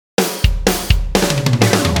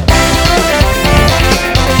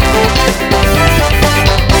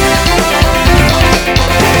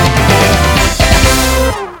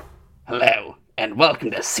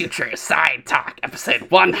welcome to Suture Side Talk, episode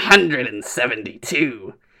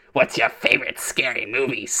 172. What's your favorite scary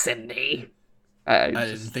movie, Cindy? I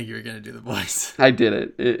didn't think you were going to do the voice. I did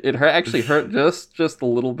it. It actually hurt just a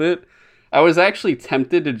little bit. I was actually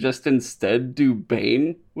tempted to just instead do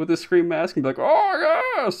Bane with a scream mask and be like, oh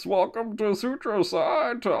yes, welcome to Suture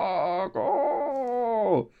Side Talk,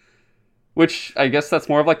 oh. Which, I guess that's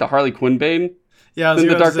more of like the Harley Quinn Bane. Yeah, than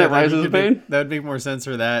the Dark Knight Rises Bane. That would make more sense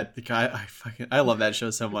for that. Because I love that show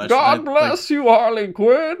so much. God bless you, Harley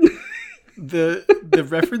Quinn. The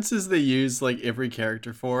references they use like every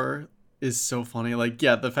character for is so funny. Like,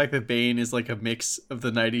 yeah, the fact that Bane is like a mix of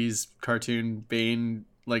the 90s cartoon Bane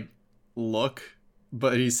like look,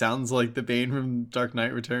 but he sounds like the Bane from Dark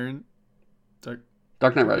Knight Return. Dark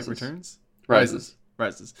Knight Rises. Returns? Rises.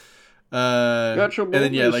 And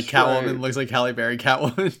then yeah, like Catwoman looks like Halle Berry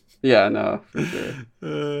Catwoman. Yeah, no, for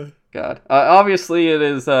sure. God. Obviously it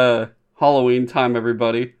is Halloween time,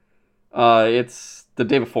 everybody. It's the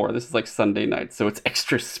day before. This is like Sunday night, so it's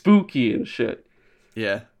extra spooky and shit.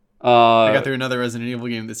 Yeah. I got through another Resident Evil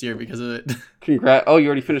game this year because of it. Congrats. Oh, you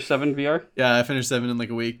already finished 7 VR? Yeah, I finished 7 in like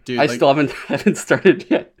a week, dude. I still haven't started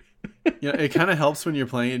yet. You know, it kind of helps when you're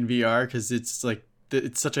playing in VR because it's like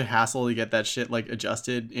it's such a hassle to get that shit like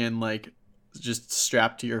adjusted and like just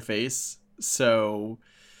strapped to your face. So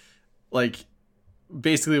like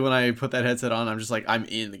basically when I put that headset on, I'm just like, I'm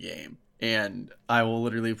in the game and I will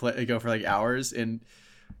literally go for like hours. And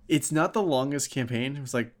it's not the longest campaign. It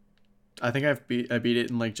was like, I think I beat it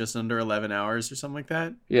in like just under 11 hours or something like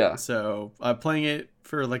that. Yeah. So I'm playing it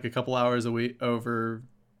for like a couple hours a week like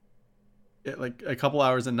a couple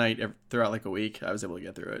hours a night throughout like a week. I was able to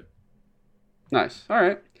get through it. Nice. All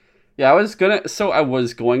right. Yeah, I was going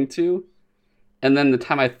to, and then the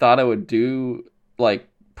time I thought I would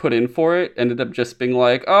put in for it ended up just being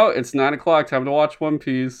like, oh, it's 9:00, time to watch One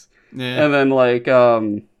Piece. Yeah. And then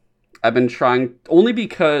I've been trying, only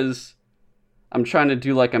because I'm trying to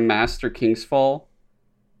do like a Master Kingsfall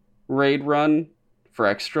raid run for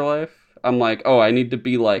Extra Life. I'm like, oh, I need to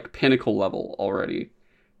be like pinnacle level already.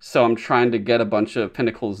 So I'm trying to get a bunch of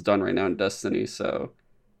pinnacles done right now in Destiny. So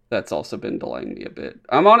that's also been delaying me a bit.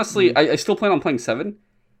 I'm honestly, I still plan on playing 7.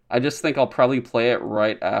 I just think I'll probably play it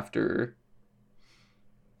right after.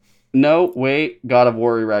 No, wait, God of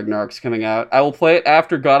War Ragnarok's coming out. I will play it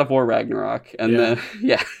after God of War Ragnarok. And then,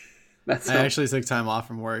 yeah. I actually took time off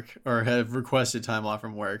from work, or have requested time off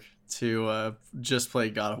from work to just play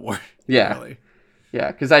God of War. Yeah. Really.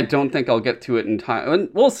 Yeah, because I don't think I'll get to it in time.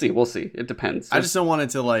 We'll see. It depends. I just don't want it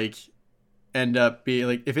to like end up be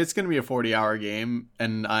like, if it's going to be a 40-hour game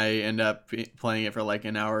and I end up playing it for like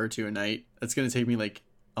an hour or two a night, it's going to take me like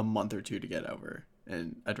a month or two to get over.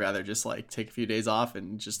 And I'd rather just like take a few days off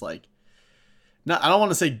and just like, I don't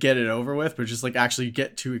want to say get it over with, but just like actually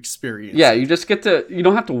get to experience. Yeah, you just get to, you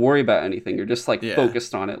don't have to worry about anything. You're just like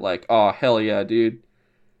focused on it. Like, oh, hell yeah, dude.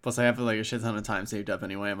 Plus I have like a shit ton of time saved up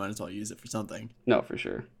anyway. I might as well use it for something. No, for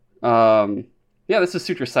sure. Yeah, this is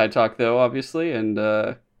Suture Side Talk though, obviously. And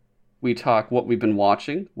we talk what we've been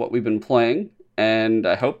watching, what we've been playing. And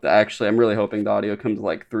I hope that actually, I'm really hoping the audio comes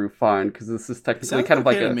like through fine, because this is technically kind of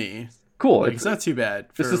like a... me. Cool. Like, it's not too bad.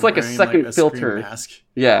 This is like a second like a filter. Mask.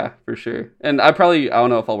 Yeah, for sure. And I don't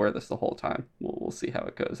know if I'll wear this the whole time. We'll see how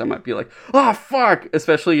it goes. I might be like, oh, fuck.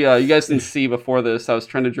 Especially, you guys didn't see before this, I was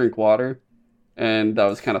trying to drink water. And that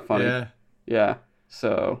was kind of funny. Yeah.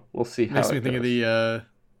 So we'll see how it goes. Makes me think of the,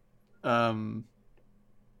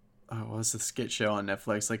 what was the skit show on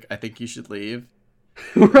Netflix? Like, I Think You Should Leave.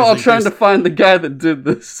 We're all like, trying to find the guy that did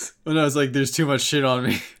this. Oh, no, it's like, there's too much shit on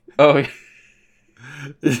me. Oh, yeah.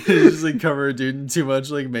 He's just like cover a dude in too much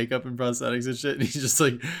like makeup and prosthetics and shit, and he's just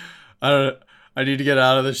like, I need to get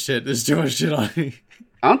out of this shit. There's too much shit on me.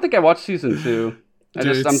 I don't think I watched season 2.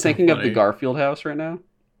 Dude, I'm thinking of the Garfield house right now.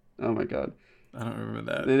 Oh my god. I don't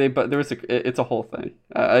remember that. But there was it's a whole thing.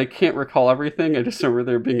 I can't recall everything. I just remember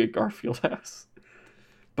there being a Garfield house.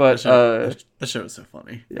 But that show is so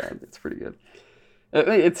funny. Yeah, it's pretty good.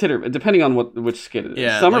 It's hit or depending on which skit it is.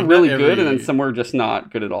 Yeah, some like are really good, and then some were just not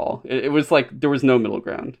good at all. It was like there was no middle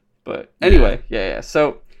ground. But anyway, yeah.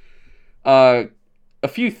 So, a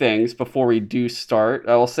few things before we do start.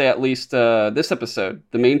 I will say at least this episode,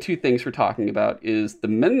 the main 2 things we're talking about is the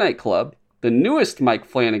Midnight Club, the newest Mike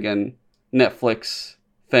Flanagan Netflix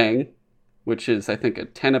thing, which is I think a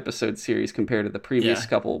 10-episode series compared to the previous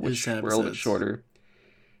couple, which were a little bit shorter,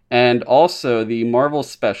 and also the Marvel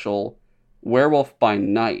special Werewolf by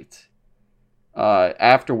Night.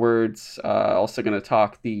 Afterwards, also going to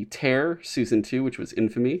talk the Tear Season 2, which was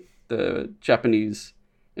Infamy, the Japanese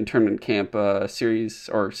internment camp series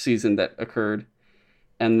or season that occurred.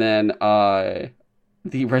 And then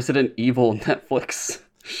the Resident Evil Netflix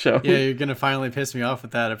show. Yeah, you're gonna finally piss me off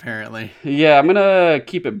with that, apparently. Yeah, I'm gonna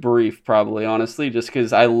keep it brief, probably, honestly, just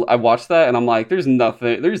because I watched that and I'm like, there's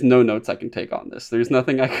no notes I can take on this. There's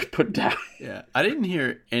nothing I could put down. Yeah, I didn't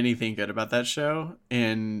hear anything good about that show,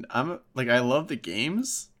 and I'm like, I love the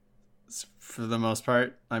games for the most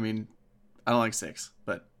part. I mean, I don't like 6,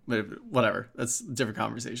 but whatever. That's a different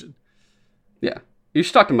conversation. Yeah, you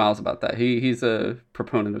should talk to Miles about that. He's a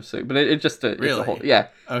proponent of Sig, but it just Really? it's a whole, yeah.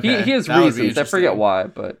 Okay, He has that would be reasons. I forget interesting. why,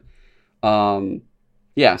 but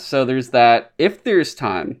yeah. So there's that. If there's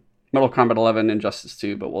time, Mortal Kombat 11, Injustice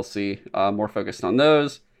 2, but we'll see. More focused on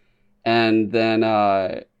those, and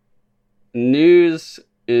then news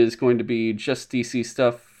is going to be just DC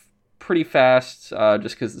stuff, pretty fast.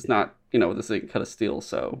 Just because it's not, this is a cut of steel,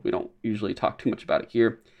 so we don't usually talk too much about it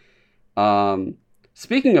here.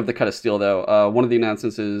 Speaking of the cut of steel, though, one of the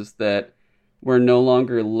announcements is that we're no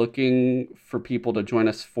longer looking for people to join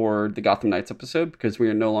us for the Gotham Knights episode because we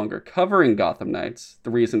are no longer covering Gotham Knights. The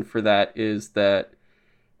reason for that is that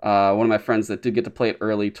one of my friends that did get to play it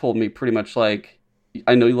early told me pretty much like,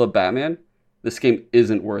 I know you love Batman. This game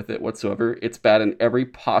isn't worth it whatsoever. It's bad in every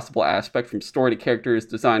possible aspect, from story to characters,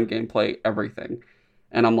 design, gameplay, everything.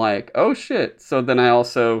 And I'm like, oh shit. So then I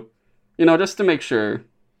also, just to make sure,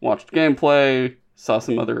 watched gameplay, saw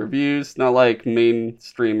some other reviews, not like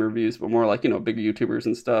mainstream reviews, but more like, big YouTubers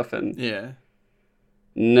and stuff. And Yeah.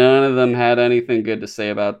 none of them had anything good to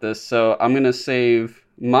say about this. So I'm going to save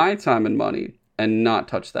my time and money and not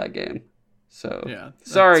touch that game. So, Yeah.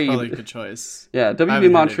 That's sorry. probably a good choice. Yeah, haven't WB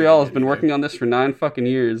heard Montreal has anything been either. working on this for 9 fucking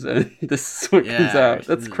years, and this is what comes Yeah, out.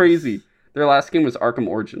 That's ugh. crazy. Their last game was Arkham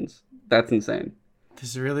Origins. That's insane.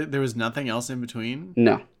 There was nothing else in between?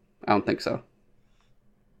 No, I don't think so.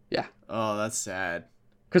 Oh, that's sad.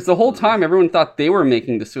 Because the whole time, everyone thought they were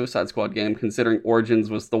making the Suicide Squad game, considering Origins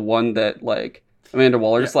was the one that, like, Amanda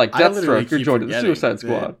Waller's like, I literally Deathstroke, you're keep joining the forgetting Suicide that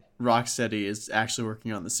Squad. Rocksteady is actually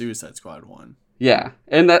working on the Suicide Squad one. Yeah,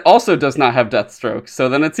 and that also does not have Deathstroke, so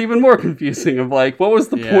then it's even more confusing of, like, what was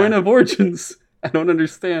the Yeah. point of Origins? I don't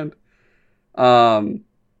understand.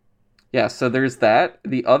 Yeah, so there's that.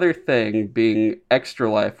 The other thing being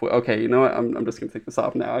Extra Life. Okay, you know what? I'm just gonna take this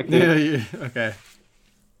off now. I can't. Yeah, okay.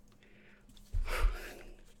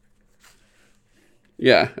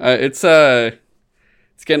 Yeah, it's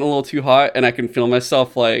getting a little too hot, and I can feel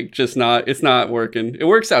myself like just not. It's not working. It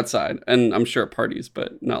works outside, and I'm sure at parties,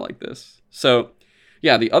 but not like this. So,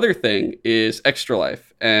 yeah, the other thing is Extra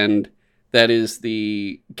Life, and that is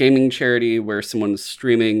the gaming charity where someone's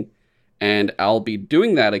streaming, and I'll be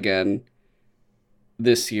doing that again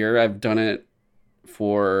this year. I've done it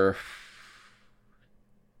for,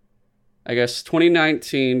 I guess,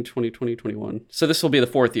 2019, 2020, 21. So this will be the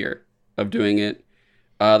 4th year of doing it.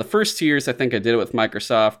 The first 2 years, I think I did it with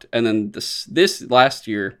Microsoft, and then this last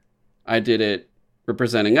year, I did it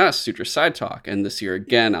representing us, Suture Side Talk, and this year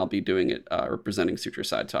again, I'll be doing it representing Suture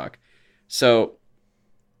Side Talk. So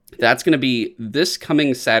that's going to be this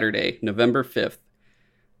coming Saturday, November 5th,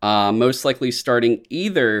 most likely starting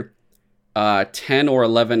either 10 or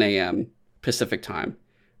 11 a.m. Pacific time.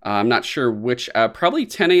 I'm not sure which, probably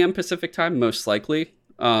 10 a.m. Pacific time, most likely,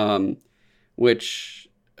 which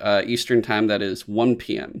Eastern time, that is 1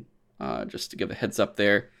 p.m. Just to give a heads up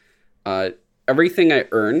there. Everything I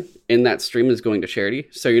earn in that stream is going to charity,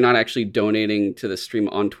 so you're not actually donating to the stream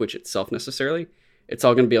on Twitch itself necessarily. It's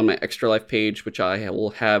all going to be on my Extra Life page, which I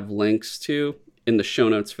will have links to in the show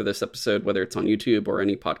notes for this episode, whether it's on YouTube or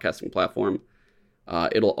any podcasting platform.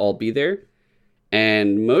 It'll all be there.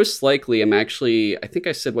 And most likely, I think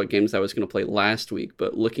I said what games I was going to play last week,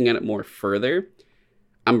 but looking at it more further,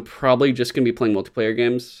 I'm probably just going to be playing multiplayer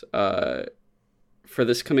games for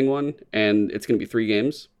this coming one, and it's going to be 3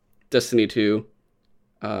 games. Destiny 2,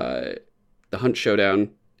 The Hunt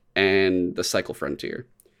Showdown, and The Cycle Frontier.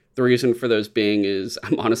 The reason for those being is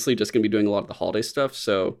I'm honestly just going to be doing a lot of the holiday stuff,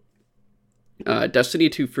 so Destiny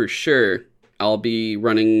 2 for sure, I'll be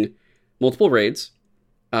running multiple raids,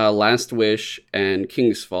 Last Wish and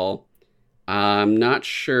King's Fall. I'm not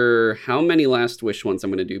sure how many Last Wish ones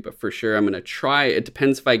I'm going to do, but for sure I'm going to try. It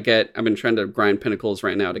depends if I've been trying to grind Pinnacles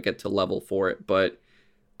right now to get to level for it, but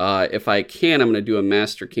if I can, I'm going to do a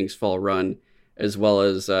Master King's Fall run, as well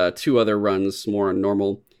as 2 other runs, more on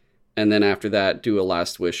normal, and then after that, do a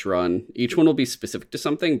Last Wish run. Each one will be specific to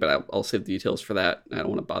something, but I'll save details for that. I don't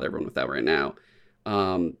want to bother everyone with that right now.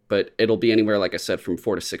 But it'll be anywhere, like I said, from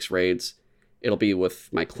 4 to 6 raids. It'll be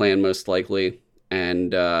with my clan, most likely,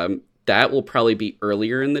 and that will probably be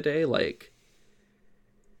earlier in the day, like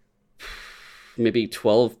maybe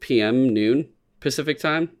 12 p.m. noon Pacific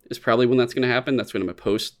time is probably when that's going to happen. That's when I'm going to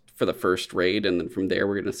post for the first raid, and then from there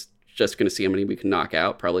we're going to just going to see how many we can knock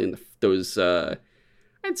out. Probably in those, I'd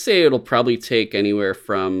say it'll probably take anywhere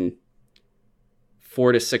from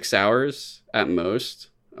 4 to 6 hours at most.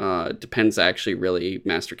 Depends actually really.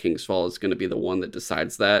 Master King's Fall is going to be the one that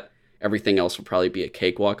decides that. Everything else will probably be a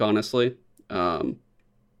cakewalk, honestly. Otherwise,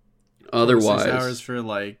 6 hours for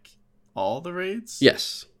like all the raids?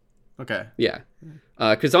 Yes. Okay. Yeah.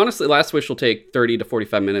 Because honestly, Last Wish will take 30 to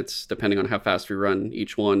 45 minutes, depending on how fast we run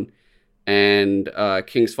each one. And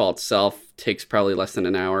King's Fall itself takes probably less than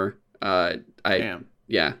an hour. Damn.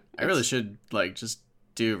 Yeah. I really should like just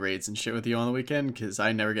do raids and shit with you on the weekend because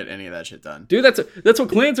I never get any of that shit done. Dude, that's what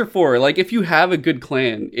clans are for. Like, if you have a good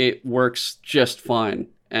clan, it works just fine.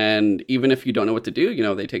 And even if you don't know what to do, you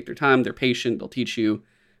know, they take their time, they're patient, they'll teach you.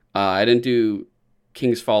 I didn't do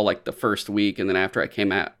King's Fall like the first week, and then after I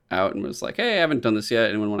came out and was like, hey, I haven't done this yet.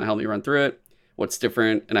 Anyone want to help me run through it? What's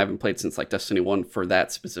different? And I haven't played since like Destiny 1 for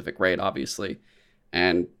that specific raid, obviously.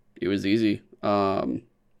 And it was easy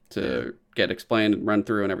to get explained and run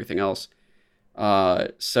through and everything else.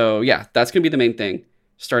 So yeah, that's going to be the main thing,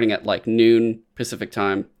 starting at like noon Pacific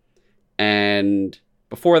time. And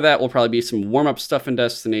before that will probably be some warm-up stuff in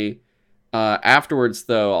Destiny. Afterwards,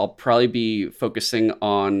 though, I'll probably be focusing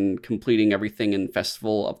on completing everything in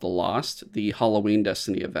Festival of the Lost, the Halloween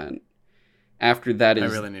Destiny event. After that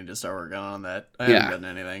is... I really need to start working on that. I haven't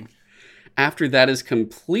done anything. After that is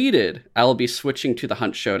completed, I'll be switching to the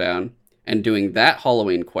Hunt Showdown and doing that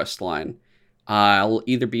Halloween quest line. I'll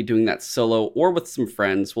either be doing that solo or with some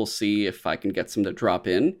friends. We'll see if I can get some to drop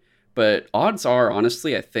in. But odds are,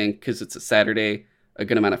 honestly, I think, because it's a Saturday, a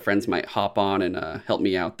good amount of friends might hop on and help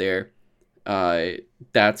me out there.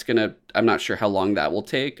 That's gonna... I'm not sure how long that will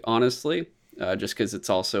take, honestly. Just because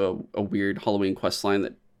it's also a weird Halloween quest line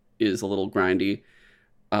that is a little grindy.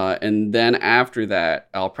 And then after that,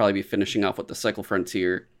 I'll probably be finishing off with the Cycle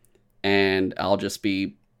Frontier, and I'll just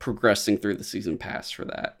be progressing through the Season Pass for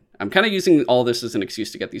that. I'm kind of using all this as an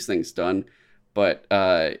excuse to get these things done, but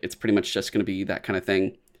it's pretty much just going to be that kind of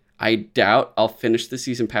thing. I doubt I'll finish the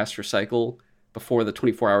Season Pass for Cycle before the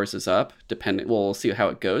 24 hours is up. We'll see how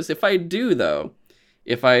it goes. If I do,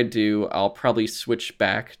 I'll probably switch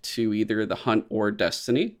back to either the Hunt or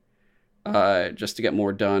Destiny, just to get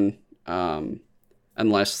more done.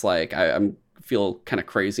 Unless like I'm feel kind of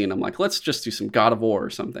crazy and I'm like, let's just do some God of War or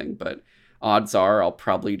something. But odds are I'll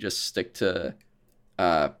probably just stick to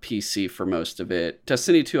PC for most of it.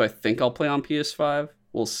 Destiny 2, I think I'll play on PS5.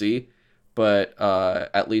 We'll see. But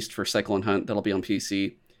at least for Cycle and Hunt, that'll be on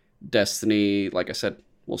PC. Destiny, like I said,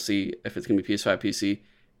 we'll see if it's going to be PS5, PC.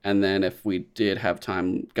 And then if we did have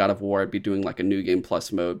time, God of War, I'd be doing like a New Game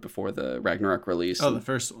Plus mode before the Ragnarok release. Oh, the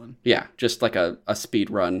first one. Yeah, just like a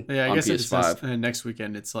speed run on PS5. It's next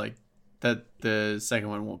weekend, it's like that the second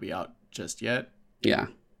one won't be out just yet. Yeah.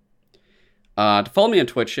 To follow me on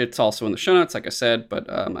Twitch, it's also in the show notes, like I said, but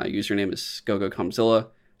my username is GoGoComzilla,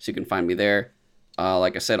 so you can find me there.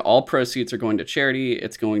 Like I said, all proceeds are going to charity.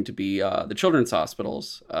 It's going to be the children's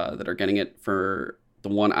hospitals that are getting it. For the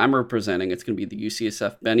one I'm representing, it's going to be the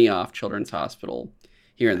UCSF Benioff Children's Hospital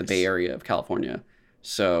here in the Bay Area of California.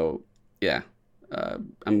 So, yeah,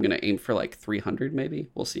 I'm going to aim for like 300 maybe.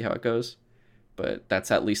 We'll see how it goes. But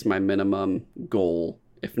that's at least my minimum goal,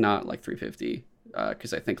 if not like 350,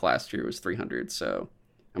 because I think last year was 300. So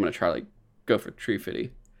I'm going to try like go for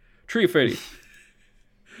 350. 350.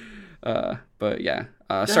 But yeah,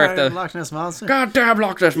 sorry if the Loch Ness Monster. Goddamn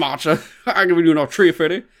Loch Ness Monster! I'm giving you no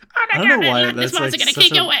 350. I don't know why that's like gonna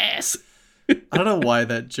kick your ass. I don't know why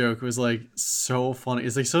that joke was like so funny.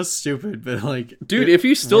 It's like so stupid, but like, dude, if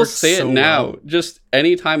you still say it so now, well. just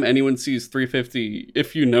anytime anyone sees 350,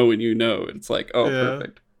 if you know and you know, it's like, oh,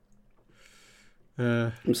 perfect.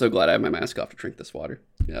 I'm so glad I have my mask off to drink this water.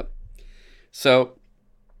 Yep. So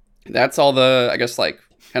that's all the, I guess, like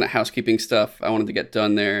kind of housekeeping stuff I wanted to get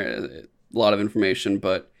done there. A lot of information,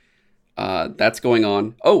 but that's going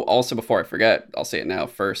on. Oh, also before I forget, I'll say it now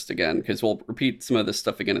first again, because we'll repeat some of this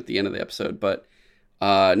stuff again at the end of the episode, but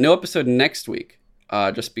no episode next week,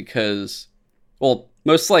 just because, well,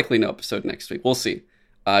 most likely no episode next week. We'll see.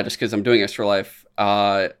 Just because I'm doing Extra Life.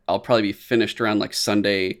 I'll probably be finished around like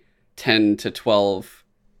Sunday, 10 to 12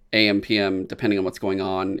 a.m. p.m., depending on what's going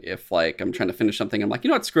on. If like I'm trying to finish something, I'm like, you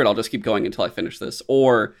know what, screw it, I'll just keep going until I finish this.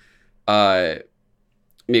 Or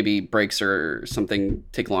maybe breaks or something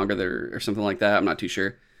take longer there or something like that. I'm not too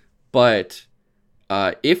sure. But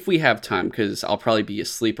if we have time, because I'll probably be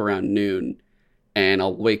asleep around noon and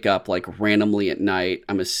I'll wake up like randomly at night.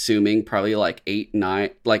 I'm assuming probably like 8, 9,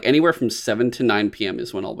 like anywhere from 7 to 9 p.m.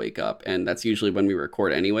 is when I'll wake up. And that's usually when we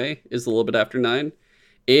record anyway, is a little bit after 9.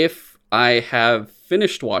 If I have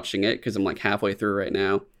finished watching it, because I'm like halfway through right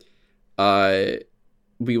now,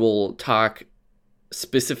 we will talk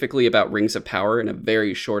specifically about Rings of Power in a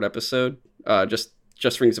very short episode.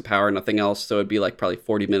 Just Rings of Power, nothing else. So it'd be like probably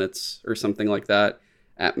 40 minutes or something like that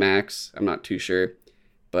at max. I'm not too sure.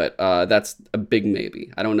 But that's a big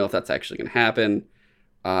maybe. I don't know if that's actually going to happen.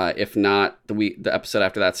 If not, the episode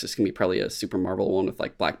after that's just going to be probably a Super Marvel one with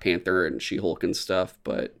like Black Panther and She-Hulk and stuff.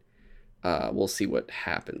 But we'll see what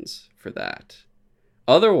happens for that.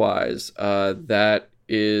 Otherwise, that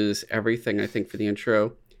is everything, I think, for the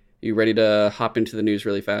intro. You ready to hop into the news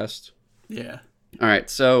really fast? Yeah. All right,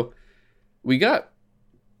 so we got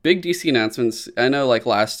big DC announcements. I know, like,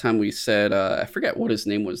 last time we said, I forget what his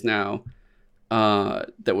name was now,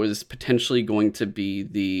 that was potentially going to be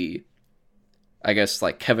the, I guess,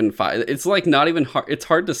 like, Kevin Feige. It's, like, not even hard. It's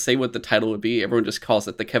hard to say what the title would be. Everyone just calls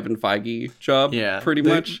it the Kevin Feige job, pretty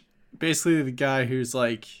much. Basically, the guy who's,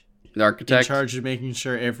 like, the architect in charge of making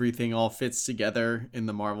sure everything all fits together in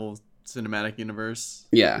the Marvel Cinematic Universe.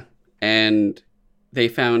 Yeah, and they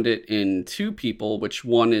found it in two people, which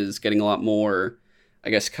one is getting a lot more, I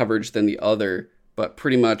guess, coverage than the other, but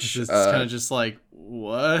pretty much... It's kind of just like,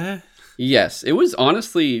 what? Yes, it was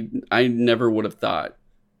honestly, I never would have thought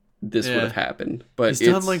this would have happened. But he's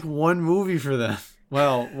done like one movie for them.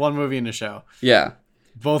 Well, one movie and a show. Yeah.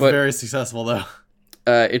 Both very successful, though.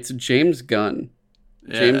 It's James Gunn.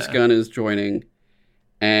 Yeah. James Gunn is joining,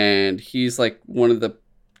 and he's like one of the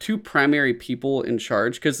two primary people in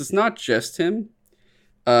charge, because it's not just him.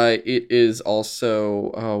 It is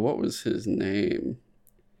also what was his name?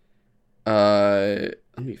 Let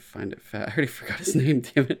me find it fast. I already forgot his name.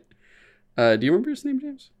 Damn it. Do you remember his name,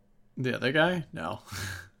 James? The other guy? No.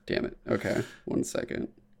 Damn it. Okay, 1 second.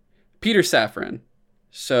 Peter Safran.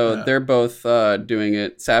 So they're both doing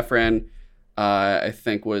it. Safran, I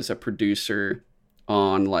think, was a producer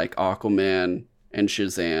on like Aquaman and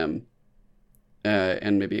Shazam,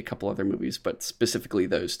 and maybe a couple other movies, but specifically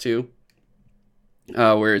those two.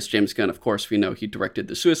 Whereas James Gunn, of course, we know he directed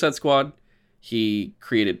The Suicide Squad. He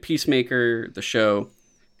created Peacemaker, the show,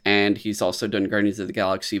 and he's also done Guardians of the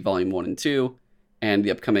Galaxy Volume 1 and 2, and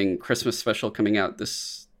the upcoming Christmas special coming out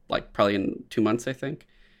this, like, probably in 2 months, I think.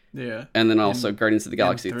 Yeah. And then also Guardians of the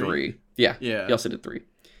Galaxy 3. Yeah. He also did 3.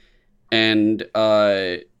 And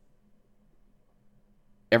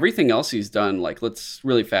everything else he's done, like, let's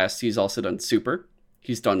really fast. He's also done Super.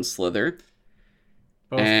 He's done Slither.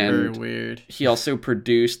 Both very weird. He also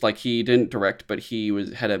produced, like, he didn't direct, but he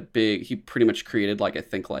pretty much created, like, I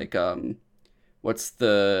think, like, what's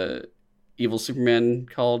the evil Superman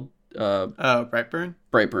called? Brightburn?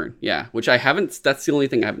 Brightburn, yeah. Which I haven't, that's the only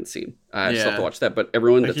thing I haven't seen. I still have to watch that, but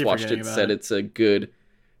everyone that's watched it said it's a good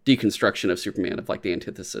deconstruction of Superman, of, like, the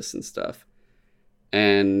antithesis and stuff.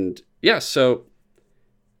 And, yeah, so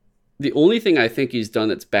the only thing I think he's done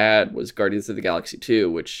that's bad was Guardians of the Galaxy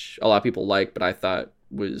 2, which a lot of people like, but I thought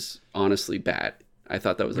was honestly bad. I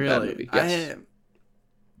thought that was a bad movie. Yes.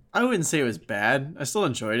 I wouldn't say it was bad. I still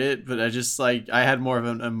enjoyed it, but I just, like, I had more of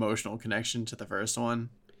an emotional connection to the first one.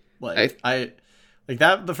 Like, I like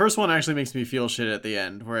that. The first one actually makes me feel shit at the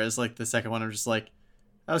end, whereas, like, the second one, I'm just like,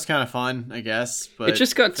 that was kind of fun, I guess. But it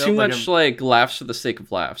just got too much like laughs for the sake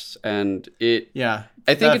of laughs, and it. Yeah,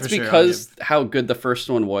 I think it's because how good the first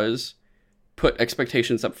one was put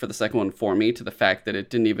expectations up for the second one for me, to the fact that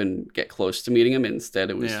it didn't even get close to meeting him.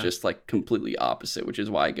 Instead, it was just like completely opposite, which is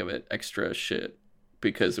why I give it extra shit,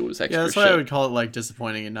 because it was extra. Yeah, that's why I would call it like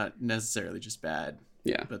disappointing and not necessarily just bad.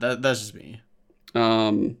 Yeah, but that's just me.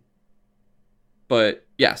 But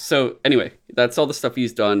yeah, so anyway, that's all the stuff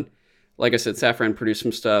he's done. Like I said, Safran produced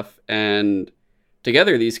some stuff, and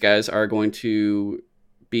together these guys are going to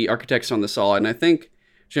be architects on this all. And I think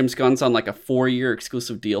James Gunn's on like a 4-year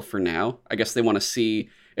exclusive deal for now. I guess they want to see,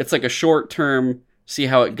 it's like a short term, see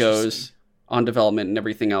how it goes on development and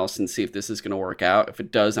everything else, and see if this is going to work out. If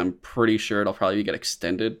it does, I'm pretty sure it'll probably get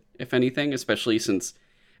extended, if anything, especially since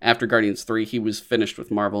after Guardians 3, he was finished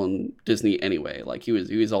with Marvel and Disney anyway. Like, he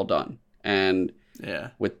was all done. And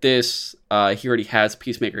with this, he already has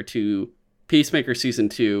Peacemaker Season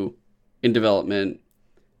 2 in development,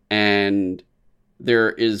 and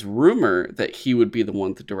there is rumor that he would be the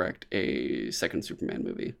one to direct a second Superman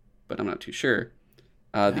movie, but I'm not too sure.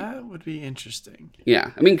 That would be interesting.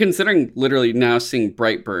 Yeah, I mean, considering literally now seeing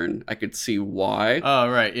Brightburn, I could see why.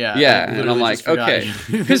 Oh, right, yeah. Yeah, and I'm like, okay.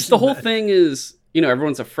 Because the whole thing is, you know,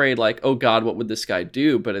 everyone's afraid, like, oh God, what would this guy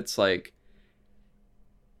do? But it's like,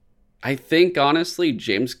 I think, honestly,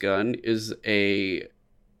 James Gunn is a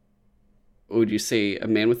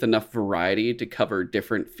man with enough variety to cover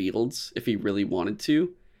different fields if he really wanted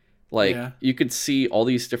to. Like, you could see all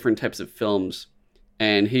these different types of films,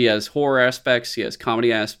 and he has horror aspects, he has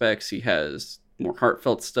comedy aspects, he has more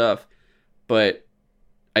heartfelt stuff, but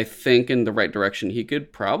I think in the right direction, he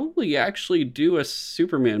could probably actually do a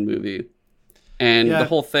Superman movie. And the Yeah,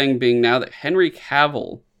 whole thing being now that Henry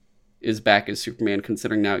Cavill is back as Superman,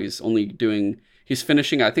 considering now he's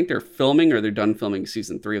finishing, I think they're filming or they're done filming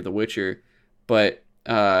season 3 of The Witcher, but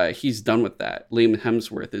he's done with that. Liam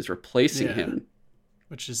Hemsworth is replacing him.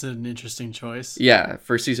 which is an interesting choice. Yeah,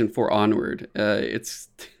 for season 4 onward. It's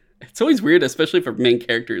always weird, especially if a main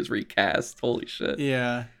character is recast. Holy shit.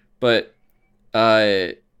 Yeah. But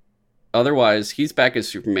otherwise, he's back as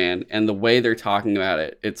Superman, and the way they're talking about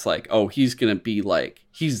it, it's like, oh, he's gonna be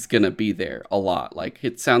there a lot. Like,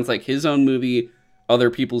 it sounds like his own movie, other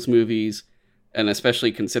people's movies, and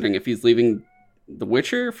especially considering if he's leaving The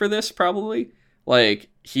Witcher for this, probably, like,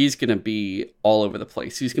 he's gonna be all over the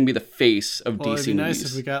place. He's gonna be the face of DC It'd be movies.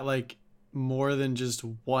 nice if we got like more than just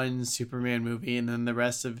one Superman movie, and then the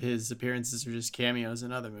rest of his appearances are just cameos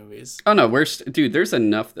in other movies. Oh no, dude, there's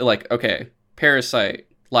enough. Like, okay, Parasite,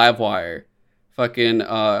 Livewire, fucking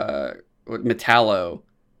Metallo,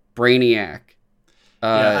 Brainiac.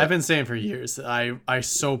 Yeah, I've been saying for years that I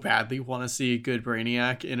so badly want to see a good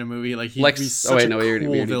Brainiac in a movie. Like, he'd be such a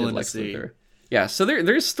cool villain to see. Yeah, so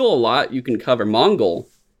there's still a lot you can cover. Mongol,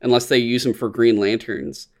 unless they use him for Green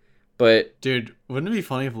Lanterns. But dude, wouldn't it be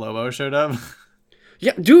funny if Lobo showed up?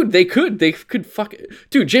 Yeah, dude, they could fuck it.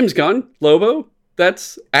 Dude, James Gunn, Lobo,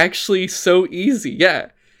 that's actually so easy. Yeah.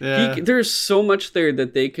 There's so much there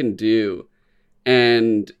that they can do.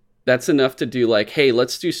 And that's enough to do like, hey,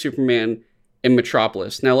 let's do Superman in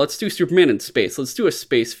Metropolis. Now let's do Superman in space. Let's do a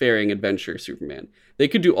spacefaring adventure Superman. They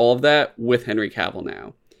could do all of that with Henry Cavill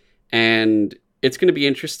now. And it's going to be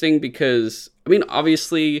interesting because, I mean,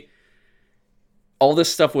 obviously, all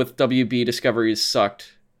this stuff with WB Discoveries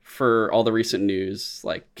sucked for all the recent news,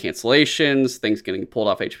 like cancellations, things getting pulled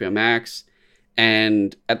off HBO Max.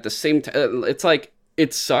 And at the same time, it's like,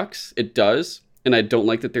 it sucks. It does. And I don't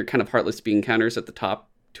like that they're kind of heartless bean counters at the top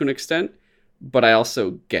to an extent. But I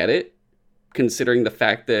also get it, considering the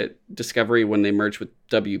fact that Discovery, when they merged with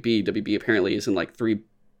WB apparently is in like $3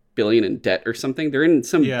 billion in debt or something. They're in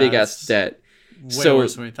some big ass debt. Way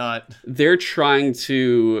worse than we thought. They're trying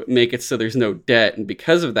to make it so there's no debt, and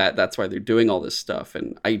because of that, that's why they're doing all this stuff.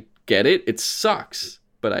 And I get it. It sucks,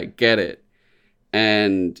 but I get it.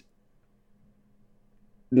 And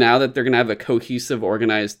now that they're going to have a cohesive,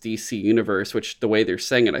 organized DC universe, which the way they're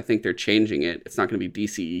saying it, I think they're changing it. It's not going to be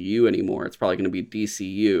DCEU anymore. It's probably going to be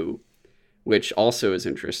DCU, which also is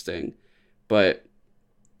interesting. But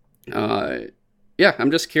yeah, I'm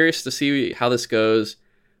just curious to see how this goes,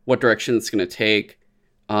 what direction it's going to take.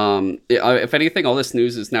 If anything, all this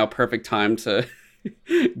news is now perfect time to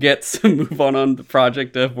get some move on the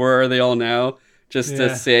project of where are they all now, just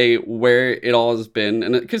to say where it all has been.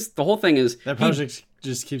 And because the whole thing is that project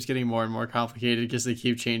just keeps getting more and more complicated because they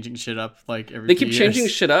keep changing shit up like every They keep changing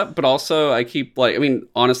shit up, but also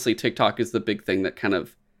honestly, TikTok is the big thing that kind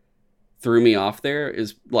of threw me off there.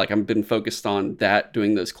 Is like I've been focused on that,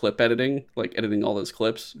 doing those clip editing, like editing all those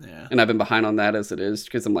clips. Yeah. And I've been behind on that as it is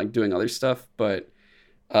because I'm like doing other stuff. But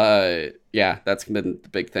yeah, that's been the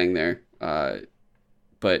big thing there.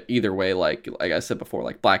 But either way, like I said before,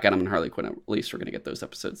 like Black Adam and Harley Quinn, at least we're gonna get those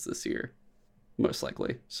episodes this year, most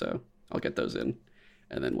likely. So I'll get those in,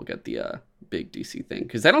 and then we'll get the big DC thing,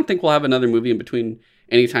 because I don't think we'll have another movie in between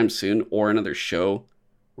anytime soon, or another show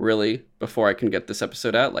really, before I can get this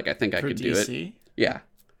episode out. Like I think I could DC? Do it. Yeah.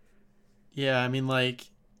 Yeah, I mean, like,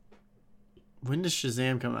 when does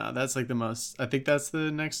Shazam come out? That's like the most. I think that's the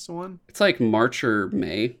next one. It's like March or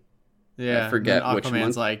May. Yeah, I forget which one.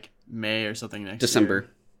 Aquaman's like May or something next December.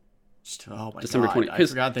 Year. Oh my December god! 20. I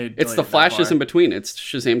forgot they. It's the Flash is in between. It's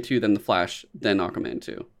Shazam 2, then the Flash, then Aquaman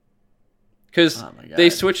 2. Because they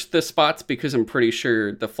switched the spots, because I'm pretty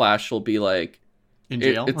sure the Flash will be like in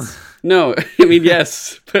jail. No, I mean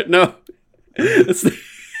yes, but no. I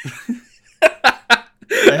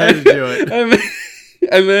had to do it.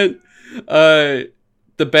 I meant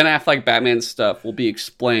the Ben Affleck Batman stuff will be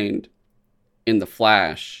explained in the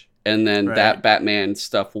Flash, and then that Batman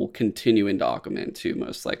stuff will continue into Aquaman 2,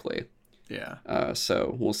 most likely. Yeah.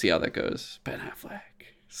 So we'll see how that goes. Ben Affleck.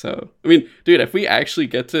 So, I mean, dude, if we actually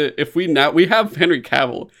we have Henry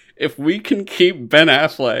Cavill, if we can keep Ben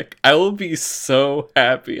Affleck, I will be so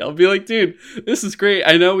happy. I'll be like, dude, this is great.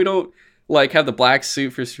 I know we don't like have the black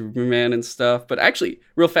suit for Superman and stuff, but actually,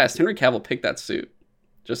 real fast, Henry Cavill picked that suit.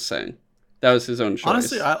 Just saying. That was his own choice.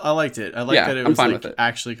 Honestly, I liked it. I liked that it was like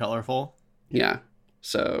actually colorful. Yeah.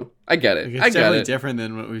 So, I get it. It's definitely different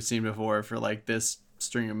than what we've seen before for like this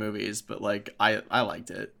string of movies, but like I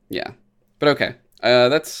liked it. Yeah. But okay.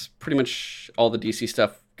 That's pretty much all the DC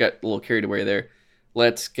stuff. Got a little carried away there.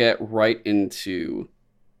 Let's get right into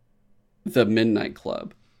the Midnight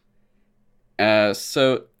Club.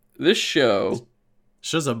 So this show,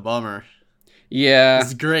 Show's a bummer. yeah,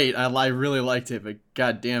 It's great. I really liked it, but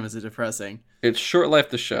goddamn, is it depressing. it's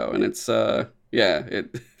short-lived the show, and it's yeah,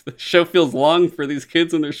 it the show feels long for these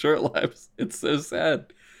kids in their short lives. It's so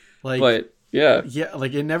sad, Like, but yeah, yeah,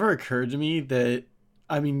 like it never occurred to me that,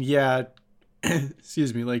 I mean, yeah,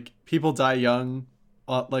 excuse me, like people die young,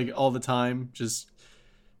 like all the time. Just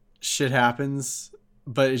shit happens,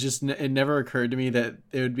 but it never occurred to me that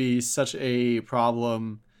it would be such a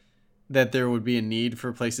problem that there would be a need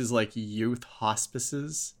for places like youth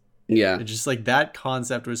hospices. yeah, It just like that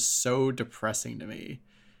concept was so depressing to me.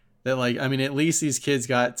 That like, I mean, at least these kids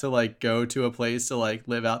got to like go to a place to like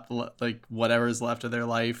live out like whatever's left of their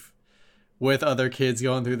life with other kids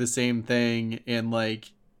going through the same thing and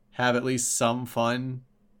like have at least some fun,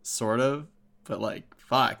 sort of. But like,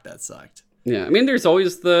 fuck, that sucked. yeah. I mean, there's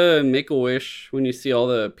always the Make-A-Wish when you see all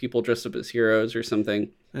the people dressed up as heroes or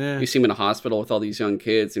something. Eh, You see them in a hospital with all these young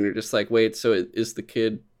kids, and you're just like, wait, so is the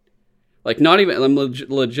kid like not even? I'm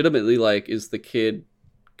legitimately like, is the kid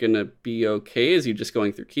gonna be okay? Is he just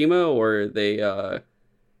going through chemo, or are they?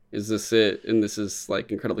 Is this it? And this is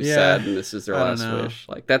like incredibly Yeah, sad, and this is their I don't last know. wish.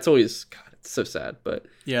 Like that's always God. It's so sad, but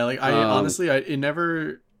yeah, like I um, honestly, I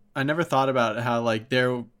never thought about how like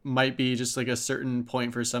there might be just like a certain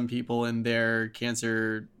point for some people in their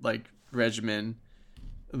cancer like regimen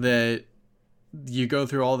that you go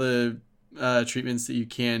through all the treatments that you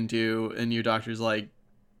can do, and your doctor's like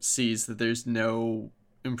sees that there's no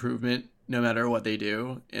improvement no matter what they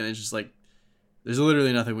do, and it's just like there's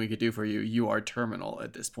literally nothing we could do for you. You are terminal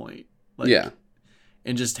at this point. Like, yeah,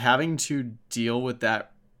 and just having to deal with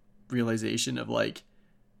that realization of like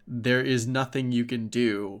there is nothing you can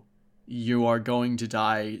do. You are going to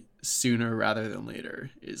die sooner rather than later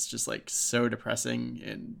is just like so depressing,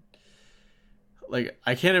 and like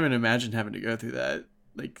I can't even imagine having to go through that,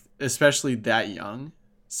 like especially that young.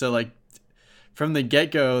 So like from the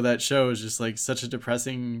get-go that show is just like such a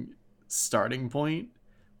depressing starting point.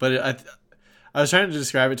 But I was trying to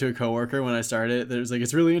describe it to a coworker when I started. There's like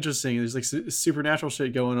it's really interesting. There's like supernatural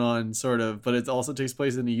shit going on, sort of, but it also takes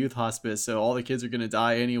place in a youth hospice, so all the kids are gonna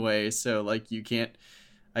die anyway. So like you can't,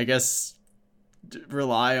 I guess,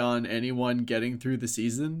 rely on anyone getting through the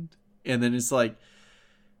season. And then it's like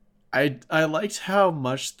I liked how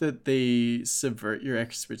much that they subvert your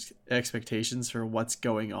expectations for what's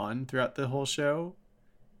going on throughout the whole show.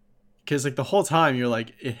 Because like the whole time you're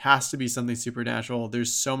like, it has to be something supernatural.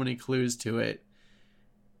 There's so many clues to it,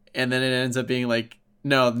 and then it ends up being like,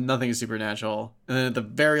 no, nothing is supernatural. And then at the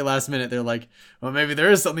very last minute, they're like, well, maybe there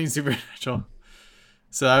is something supernatural.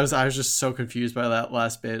 So I was just so confused by that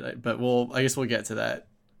last bit. But I guess we'll get to that.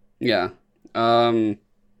 yeah.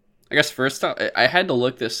 I guess first off, I had to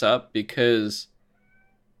look this up because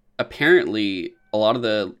apparently a lot of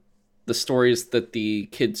the stories that the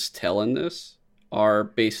kids tell in this are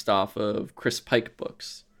based off of Chris Pike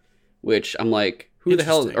books, which I'm like, who the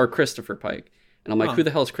hell, or Christopher Pike. And I'm like, who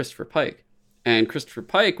the hell is Christopher Pike? And Christopher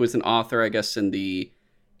Pike was an author, I guess, in the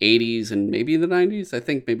 80s and maybe the 90s. I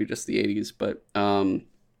think maybe just the 80s, but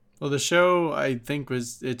well, the show I think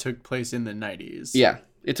it took place in the 90s. yeah,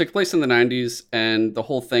 it took place in the 90s, and the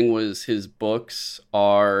whole thing was his books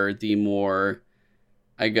are the more,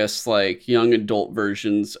 I guess, like young adult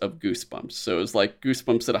versions of Goosebumps. So it was like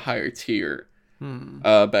Goosebumps at a higher tier.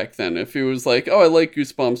 Back then, if it was like, oh, I like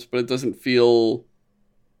Goosebumps, but it doesn't feel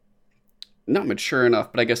not mature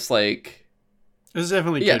enough, but I guess like it was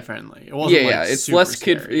definitely kid friendly. It wasn't it's less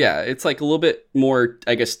kid. Scary. Yeah, it's like a little bit more,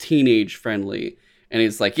 I guess, teenage friendly. And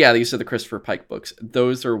it's like, yeah, these are the Christopher Pike books.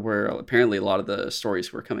 Those are where apparently a lot of the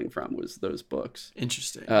stories were coming from, was those books.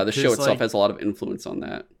 Interesting. The show itself has a lot of influence on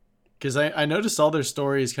that. Because I noticed all their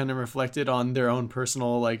stories kind of reflected on their own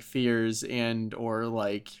personal like fears and or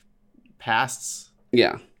like pasts.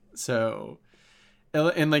 Yeah. So,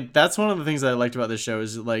 and like that's one of the things that I liked about this show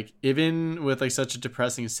is like even with like such a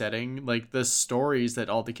depressing setting, like the stories that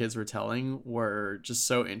all the kids were telling were just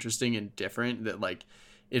so interesting and different that like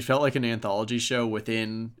it felt like an anthology show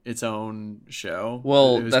within its own show.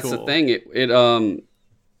 Well, that's cool. The thing.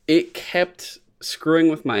 It kept screwing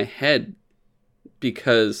with my head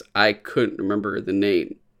because I couldn't remember the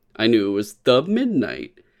name. I knew it was The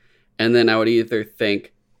Midnight, and then I would either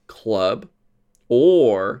think Club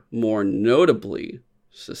or, more notably,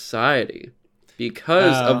 Society,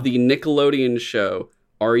 because of the Nickelodeon show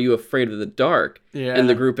Are You Afraid of the Dark? Yeah. And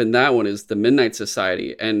the group in that one is the Midnight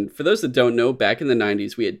Society. And for those that don't know, back in the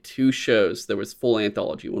 90s, we had two shows that was full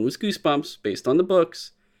anthology. One was Goosebumps, based on the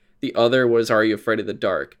books. The other was Are You Afraid of the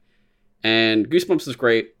Dark? And Goosebumps was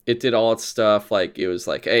great. It did all its stuff. Like, it was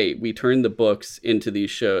like, hey, we turned the books into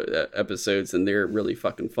these show episodes, and they're really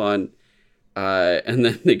fucking fun. And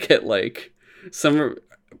then they get like some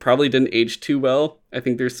probably didn't age too well. I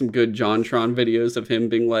think there's some good JonTron videos of him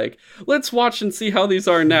being like, let's watch and see how these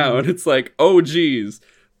are now. And it's like, oh geez.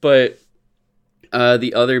 But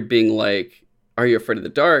the other being like, Are You Afraid of the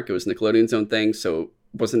Dark? It was Nickelodeon's own thing, so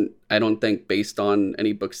wasn't, I don't think, based on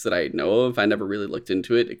any books that I know of. I never really looked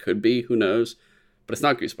into it. It could be, who knows? But it's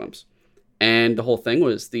not Goosebumps. And the whole thing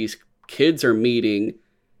was these kids are meeting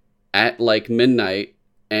at like midnight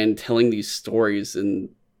and telling these stories in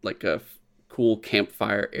like a cool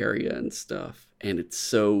campfire area and stuff. And it's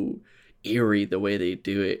so eerie the way they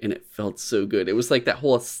do it, and it felt so good. It was like that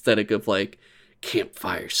whole aesthetic of like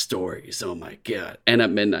campfire stories. Oh my god! And at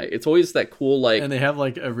midnight, it's always that cool like. And they have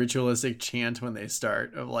like a ritualistic chant when they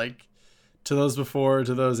start of like, to those before,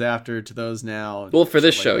 to those after, to those now. Well, for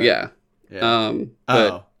this like show, that. yeah.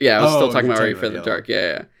 But yeah, I was still talking about Are You Afraid of the Dark.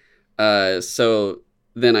 Yeah. So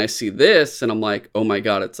then I see this, and I'm like, oh my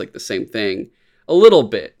god, it's like the same thing. A little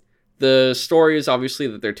bit. The stories, obviously,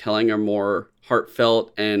 that they're telling are more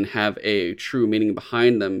heartfelt and have a true meaning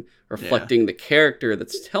behind them, reflecting the character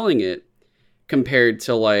that's telling it, compared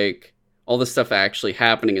to like all the stuff actually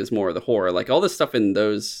happening is more of the horror. Like all the stuff in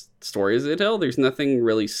those stories they tell, there's nothing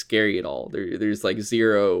really scary at all. There's like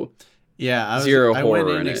zero. Yeah, I went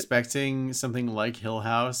in expecting something like Hill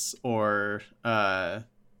House or the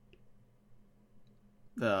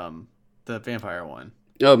vampire one.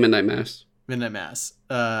 Oh, Midnight Mass. Midnight Mass.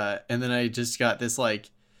 And then I just got this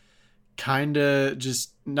like kind of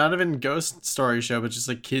just not even ghost story show, but just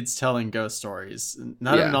like kids telling ghost stories.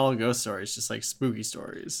 Not even all ghost stories, just like spooky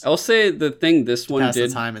stories. I'll say the thing this one Pass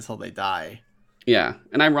did the time until they die. Yeah,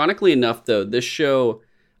 and ironically enough, though, this show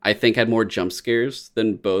I think had more jump scares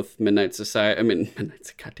than both Midnight Mass,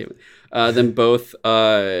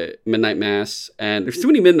 and there's too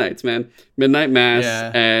many Midnights, man. Midnight Mass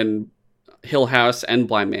and Hill House and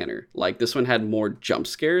Bly Manor. Like this one had more jump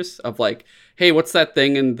scares of like, hey, what's that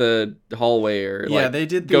thing in the hallway? Or like, they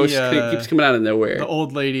did the ghost keeps coming out of nowhere. The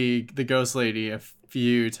old lady, the ghost lady, a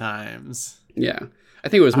few times. Yeah, I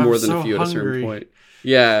think it was more than a few at a certain point.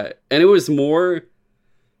 Yeah, and it was more.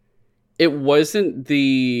 It wasn't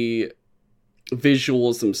the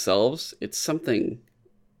visuals themselves. It's something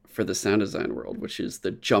for the sound design world, which is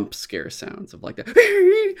the jump scare sounds of like the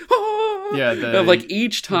of like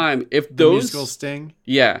each time if those musical sting.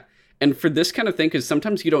 Yeah, and for this kind of thing, because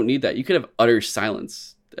sometimes you don't need that. You could have utter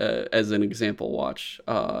silence as an example. Watch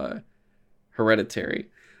Hereditary,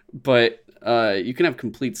 but you can have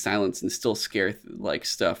complete silence and still scare like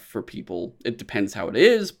stuff for people. It depends how it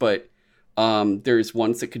is, but there's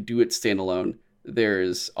ones that could do it standalone.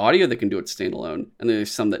 There's audio that can do it standalone, and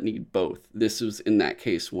there's some that need both. This was, in that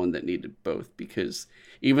case, one that needed both, because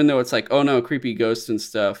even though it's like, oh no, creepy ghosts and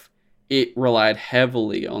stuff, it relied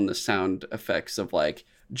heavily on the sound effects of like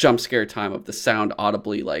jump scare time, of the sound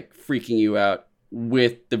audibly like freaking you out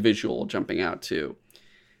with the visual jumping out too.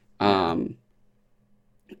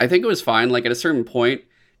 I think it was fine. Like at a certain point,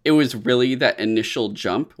 it was really that initial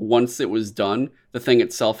jump. Once it was done, the thing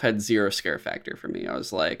itself had zero scare factor for me. I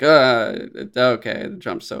was like, okay, the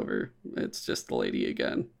jump's over. It's just the lady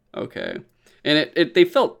again. Okay. And they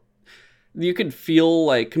felt, you could feel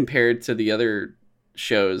like compared to the other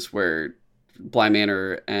shows where Bly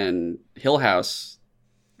Manor and Hill House,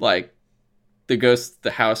 like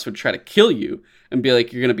the house would try to kill you and be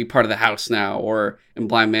like, you're going to be part of the house now. Or in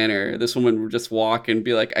Bly Manor, this woman would just walk and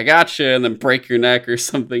be like, I gotcha, and then break your neck or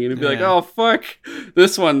something. And it'd be like, oh, fuck.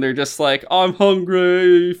 This one, they're just like, I'm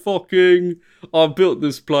hungry, I built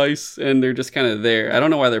this place. And they're just kind of there. I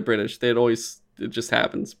don't know why they're British. It just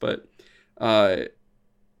happens. But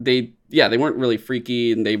they weren't really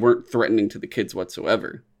freaky, and they weren't threatening to the kids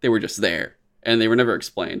whatsoever. They were just there. And they were never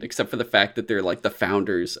explained, except for the fact that they're like the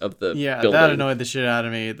founders of the building. That annoyed the shit out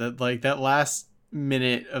of me. That last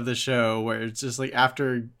minute of the show where it's just like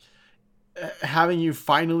after having you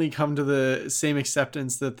finally come to the same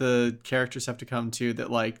acceptance that the characters have to come to,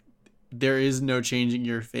 that like there is no changing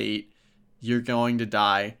your fate. You're going to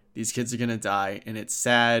die. These kids are going to die, and it's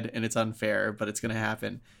sad and it's unfair, but it's going to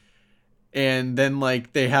happen. And then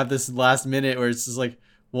like they have this last minute where it's just like,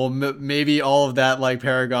 well, maybe all of that like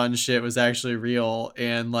Paragon shit was actually real,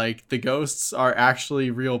 and like the ghosts are actually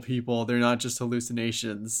real people. They're not just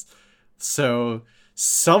hallucinations. So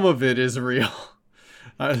some of it is real.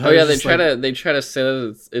 They try to say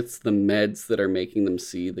that it's the meds that are making them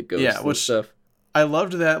see the ghosts and stuff. I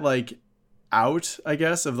loved that like out, I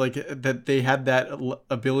guess, of like that they had that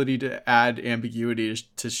ability to add ambiguity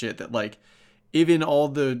to shit, that like even all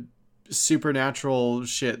the supernatural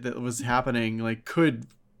shit that was happening like could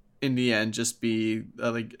in the end just be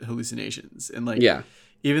like hallucinations. And like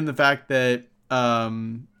even the fact that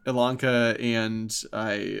Ilanka and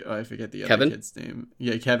I forget the other Kevin? kid's name.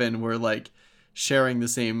 Yeah, Kevin were like sharing the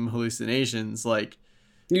same hallucinations. Like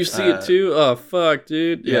You see it too? Oh fuck,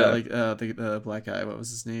 dude. yeah, Yeah. like the black guy. What was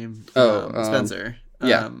his name? Spencer.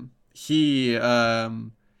 Yeah. He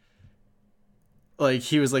like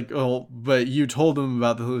he was like, oh, but you told him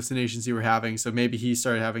about the hallucinations you were having, so maybe he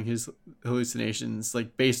started having his hallucinations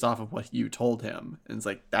like based off of what you told him, and it's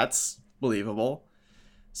like that's believable.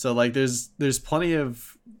 So like there's plenty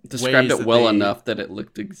of Described ways it that well they, enough that it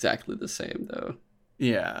looked exactly the same though.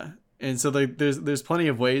 yeah. And so like there's plenty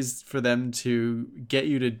of ways for them to get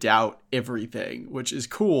you to doubt everything, which is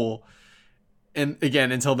cool. And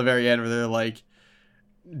again, until the very end where they're like,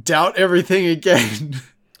 doubt everything again.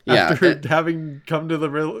 Yeah. After having come to the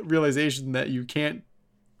realization that you can't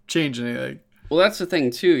change anything. Well, that's the thing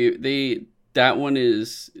too. That one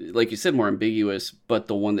is, like you said, more ambiguous, but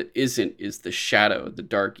the one that isn't is the shadow, the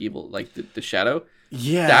dark evil, like the shadow.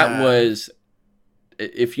 Yeah. That was,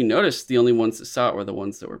 if you notice, the only ones that saw it were the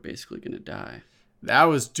ones that were basically going to die. That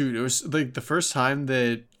was, dude, it was like the first time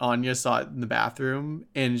that Anya saw it in the bathroom,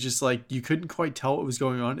 and it's just like you couldn't quite tell what was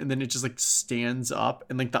going on, and then it just like stands up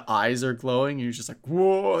and like the eyes are glowing, and you're just like,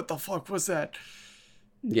 whoa, what the fuck was that?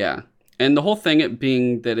 Yeah. And the whole thing it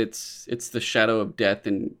being that it's the shadow of death,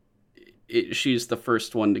 and she's the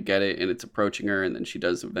first one to get it, and it's approaching her, and then she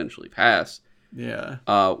does eventually pass. Yeah.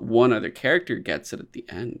 One other character gets it at the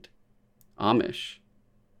end. Amish.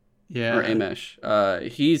 Yeah. Or Amesh.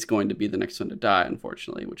 He's going to be the next one to die,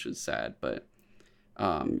 unfortunately, which is sad. But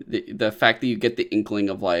the fact that you get the inkling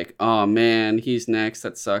of like, oh man, he's next,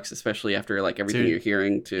 that sucks, especially after like everything you're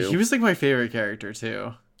hearing too. He was like my favorite character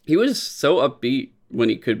too. He was so upbeat when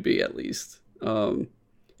he could be, at least. And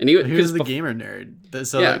he was the gamer nerd,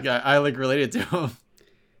 so yeah. Like, I like related to him.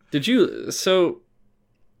 Did you? So,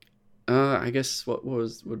 I guess what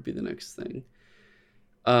would be the next thing?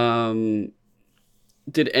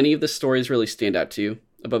 Did any of the stories really stand out to you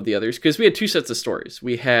above the others? Because we had two sets of stories.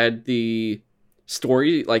 We had the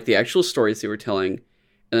story, like the actual stories they were telling,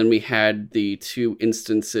 and then we had the two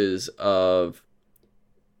instances of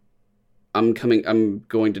I'm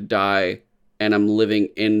going to die, and I'm living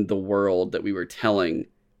in the world that we were telling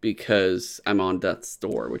because I'm on death's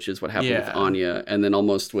door, which is what happened with Anya, and then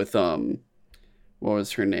almost with what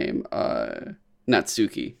was her name?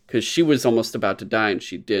 Natsuki, because she was almost about to die and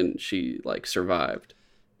she didn't. She like survived.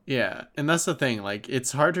 Yeah, and that's the thing. Like,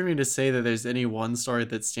 it's hard for me to say that there's any one story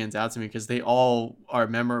that stands out to me because they all are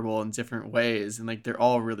memorable in different ways, and like they're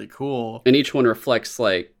all really cool. And each one reflects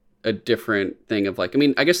like a different thing of like. I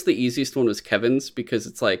mean, I guess the easiest one was Kevin's because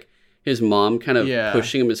it's like his mom kind of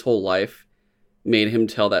pushing him his whole life made him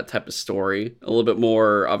tell that type of story a little bit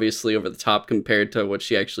more obviously over the top compared to what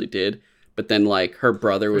she actually did. But then like her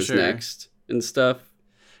brother was next and stuff,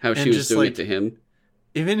 how she was doing it to him.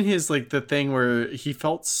 Even his like the thing where he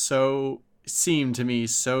seemed to me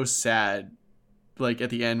so sad, like at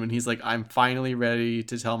the end when he's like, I'm finally ready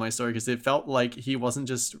to tell my story, because it felt like he wasn't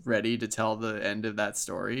just ready to tell the end of that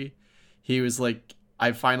story. He was like,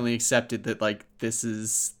 I finally accepted that like this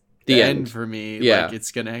is the end for me. Yeah. Like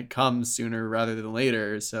it's gonna come sooner rather than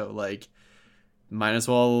later. So like might as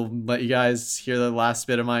well let you guys hear the last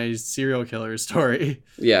bit of my serial killer story.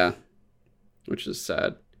 Yeah. Which is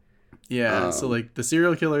sad. Yeah, so like the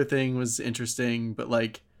serial killer thing was interesting, but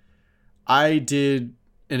like I did,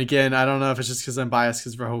 and again, I don't know if it's just because I'm biased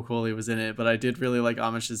because Rahul Kohli was in it, but I did really like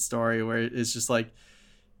Amish's story where it's just like,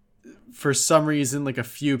 for some reason, like the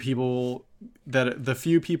few people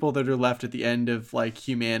that are left at the end of like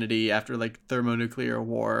humanity after like thermonuclear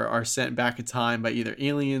war are sent back in time by either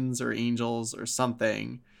aliens or angels or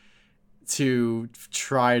something to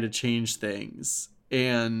try to change things.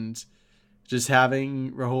 And just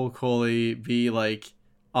having Rahul Kohli be like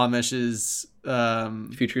Amesh's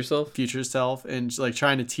future self and like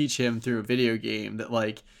trying to teach him through a video game that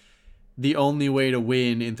like the only way to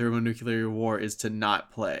win in thermonuclear war is to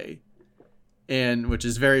not play, and which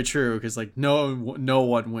is very true because like no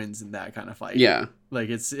one wins in that kind of fight. Yeah, like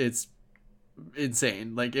it's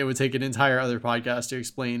insane. Like it would take an entire other podcast to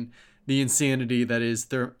explain the insanity that is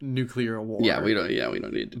nuclear war. Yeah, we don't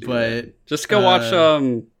need to do that. Just go watch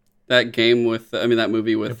that game with, that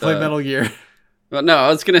movie with... Play Metal Gear. Well, no, I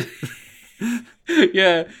was going to...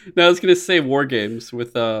 yeah, no, I was going to say War Games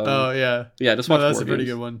with... oh, yeah. Yeah, just watch War Games. That's a pretty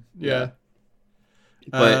good one. Yeah.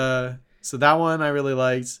 But... so that one I really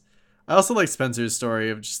liked. I also like Spencer's story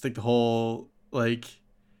of just like the whole, like,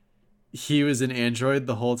 he was an android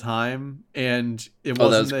the whole time, and it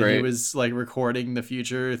wasn't that he was like recording the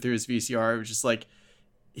future through his VCR. It was just like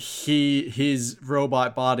his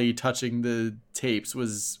robot body touching the tapes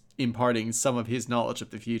was imparting some of his knowledge of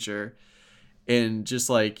the future. and just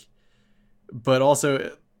like, but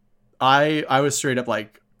also I was straight up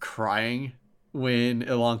like crying when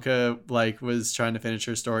Ilanka like was trying to finish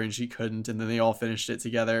her story and she couldn't, and then they all finished it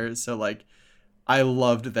together. So like I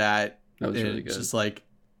loved that. That was really It's good. just like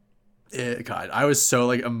God, I was so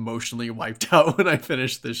like emotionally wiped out when I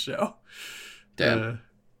finished this show. Damn.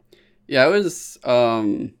 Yeah, it was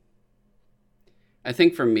I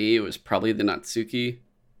think for me it was probably the Natsuki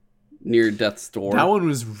near death's door. That one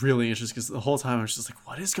was really interesting because the whole time I was just like,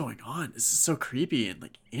 what is going on? This is so creepy and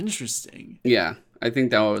like interesting. Yeah, I think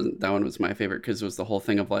that one was my favorite because it was the whole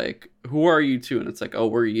thing of like, who are you two? And it's like, oh,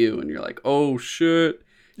 we're you, and you're like, oh shit,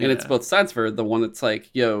 and it's both sides for her. The one that's like,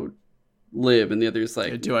 yo, live, and the other's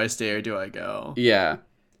like, do I stay or do I go? Yeah,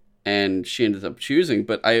 and she ended up choosing.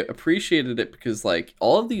 But I appreciated it because like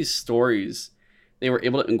all of these stories, they were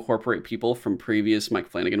able to incorporate people from previous Mike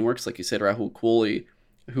Flanagan works, like you said, Rahul Kohli,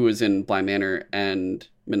 who was in Bly Manor and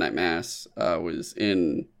Midnight Mass, was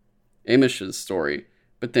in Amish's story.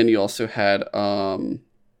 But then you also had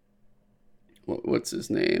what's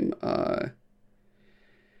his name?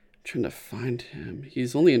 Trying to find him.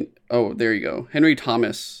 He's only in. Oh, there you go. Henry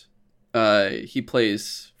Thomas. He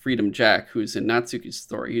plays Freedom Jack, who's in Natsuki's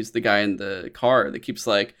story. He's the guy in the car that keeps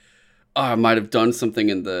like, oh, I might have done something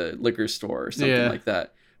in the liquor store or something like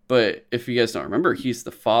that. But if you guys don't remember, he's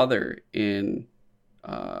the father in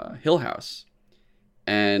Hill House,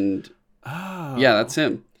 and yeah, that's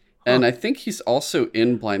him. And I think he's also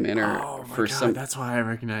in Bly Manor some. That's why I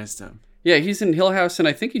recognized him. Yeah, he's in Hill House, and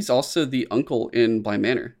I think he's also the uncle in Bly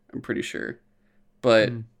Manor. I'm pretty sure,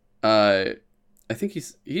 but I think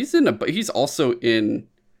he's also in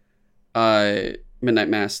Midnight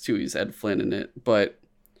Mass too. He's Ed Flynn in it, but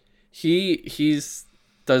he's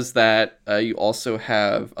does that. You also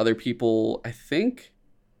have other people. I think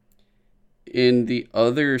in the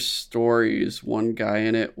other stories, one guy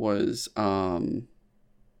in it was I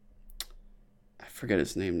forget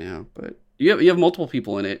his name now, but you have multiple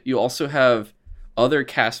people in it. You also have other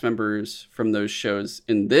cast members from those shows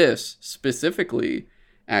in this specifically.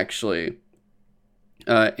 Actually,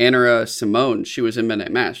 Anara Simone, she was in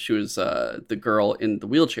Midnight Mass. She was the girl in the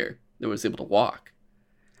wheelchair that was able to walk.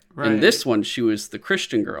 Right. In this one, she was the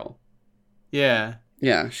Christian girl. Yeah.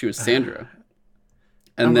 Yeah, she was Sandra.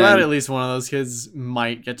 And I'm glad at least one of those kids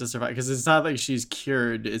might get to survive, because it's not like she's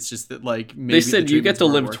cured. It's just that like maybe they said you get to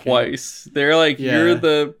live twice. They're like, you're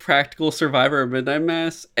the practical survivor of Midnight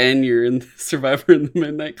Mass, and you're in the survivor in the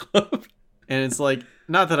Midnight Club. And it's like,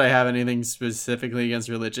 not that I have anything specifically against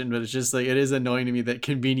religion, but it's just like, it is annoying to me that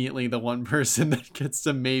conveniently the one person that gets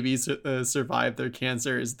to maybe survive their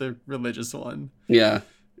cancer is the religious one. Yeah.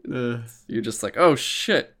 You're just like, oh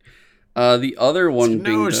shit. The other one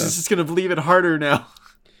being she's just gonna believe it harder now.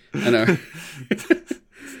 I know.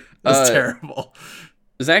 That's terrible.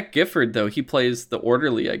 Zach Gifford, though, he plays the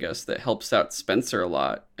orderly, I guess, that helps out Spencer a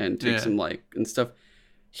lot and takes him like and stuff.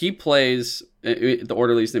 He plays the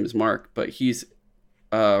orderly's name is Mark, but he's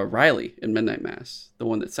Riley in Midnight Mass, the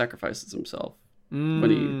one that sacrifices himself when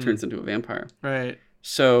he turns into a vampire. Right.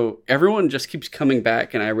 So everyone just keeps coming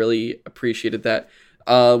back, and I really appreciated that.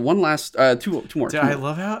 One last two more. Dude, I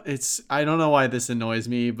love how I don't know why this annoys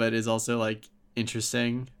me, but it's also like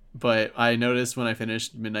interesting. But I noticed when I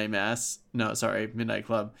finished Midnight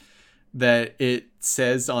Club, that it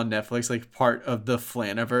says on Netflix like part of the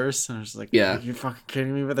Flaniverse, and I was like, yeah, you're fucking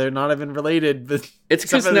kidding me, but they're not even related. But it's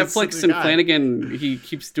because Netflix and Flanagan, he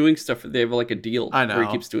keeps doing stuff. They have like a deal where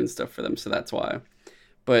he keeps doing stuff for them, so that's why.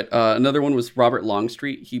 But another one was Robert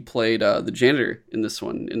Longstreet. He played the janitor in this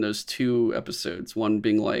one, in those two episodes. One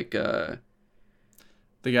being like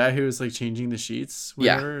the guy who was like changing the sheets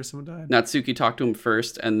whenever someone died. Natsuki talked to him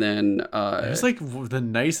first, and then he was like the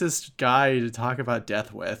nicest guy to talk about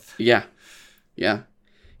death with. Yeah.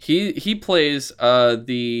 He plays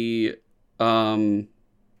the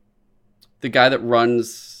guy that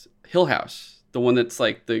runs Hill House, the one that's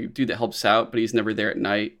like the dude that helps out, but he's never there at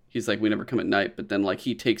night. He's like, we never come at night, but then like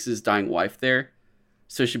he takes his dying wife there,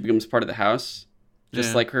 so she becomes part of the house,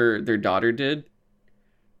 just like their daughter did.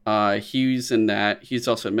 He's in that. He's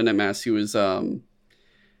also at Midnight Mass. He was the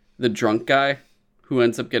drunk guy who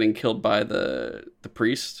ends up getting killed by the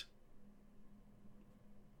priest.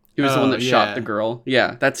 He was the one that shot the girl.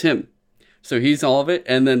 Yeah, that's him. So he's all of it.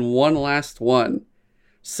 And then one last one,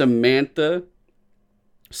 Samantha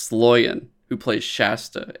Sloyan, who plays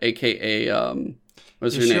Shasta, aka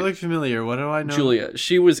what's her name? She look familiar. What do I know? Julia.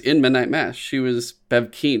 She was in Midnight Mass. She was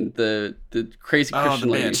Bev Keane, the crazy Christian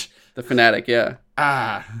lady, the fanatic. Yeah.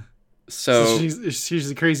 So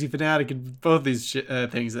she's a crazy fanatic in both these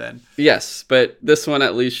things then. Yes, but this one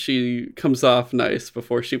at least she comes off nice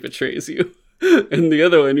before she betrays you. and the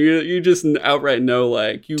other one, you just outright know,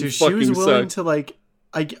 like, you Dude, she fucking was willing suck. to like.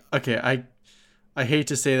 I hate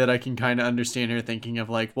to say that I can kind of understand her thinking of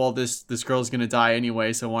like, well, this girl's gonna die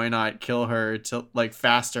anyway, so why not kill her to like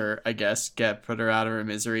faster? I guess put her out of her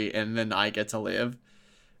misery, and then I get to live.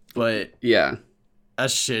 But Yeah,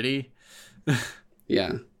 that's shitty.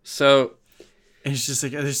 yeah. So It's just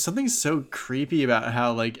like there's something so creepy about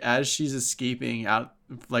how like as she's escaping out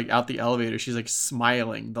the elevator, she's like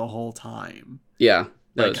smiling the whole time. yeah,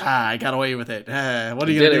 Like I got away with it. What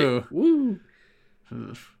are you did gonna it. Woo.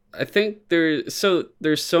 do? I think there's so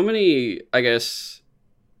many, I guess,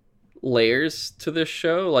 layers to this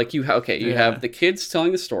show. Like you have the kids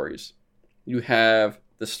telling the stories, you have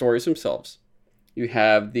the stories themselves, you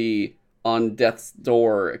have the on death's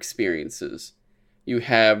door experiences, you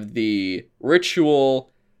have the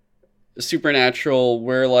ritual, supernatural,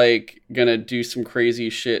 we're like gonna do some crazy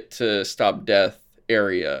shit to stop death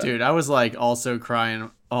area. Dude, I was like also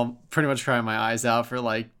crying, pretty much crying my eyes out for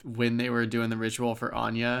like when they were doing the ritual for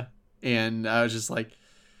Anya, and I was just like,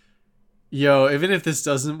 yo, even if this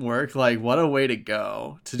doesn't work, like what a way to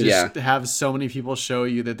go to just have so many people show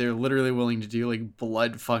you that they're literally willing to do like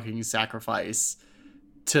blood fucking sacrifice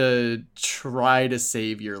to try to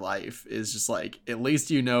save your life is just like, at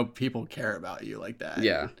least you know people care about you like that.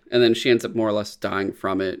 Yeah, and then she ends up more or less dying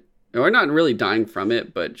from it. Or not really dying from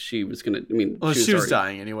it, but she was gonna. I mean, well, she was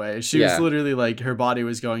dying anyway. She was literally like her body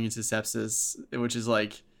was going into sepsis, which is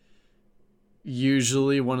like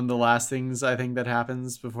usually one of the last things I think that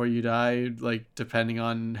happens before you die. Like depending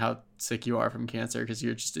on how sick you are from cancer, because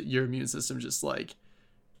your immune system just like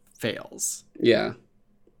fails. Yeah,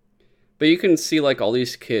 but you can see like all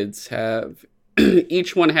these kids have.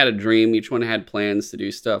 Each one had a dream. Each one had plans to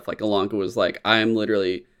do stuff. Like Ilonka was like, I am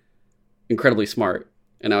literally incredibly smart.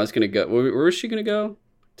 And I was going to go... Where was she going to go?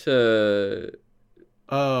 To...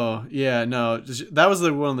 Oh, yeah, no. That was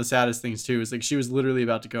one of the saddest things, too. Is like she was literally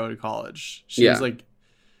about to go to college. She was like...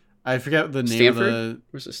 I forget the name Stanford? of the...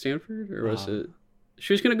 Was it Stanford? Or was it...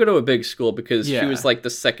 She was going to go to a big school because she was like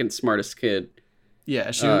the second smartest kid.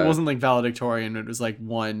 Yeah, she wasn't like valedictorian. It was like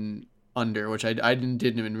one under, which I didn't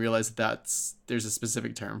even realize there's a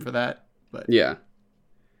specific term for that. But yeah.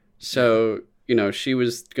 So, she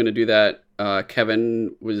was going to do that.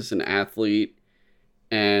 Kevin was an athlete,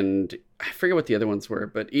 and I forget what the other ones were,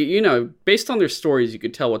 but based on their stories, you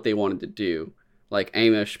could tell what they wanted to do. Like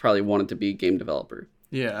Amish probably wanted to be a game developer.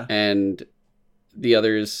 Yeah. And the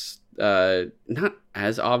others, not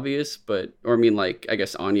as obvious, I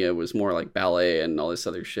guess Anya was more like ballet and all this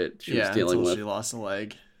other shit she was dealing with. She lost a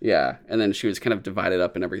leg. Yeah, and then she was kind of divided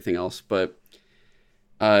up and everything else, but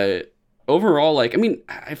overall,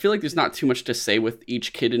 I feel like there's not too much to say with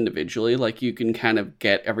each kid individually. Like, you can kind of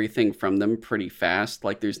get everything from them pretty fast.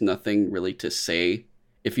 Like, there's nothing really to say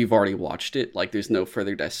if you've already watched it. Like, there's no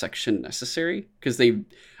further dissection necessary. Because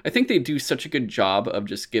I think they do such a good job of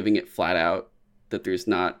just giving it flat out that there's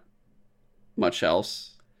not much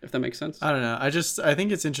else, if that makes sense. I don't know. I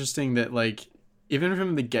think it's interesting that, like, even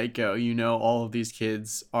from the get-go, all of these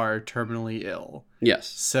kids are terminally ill. Yes.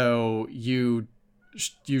 So you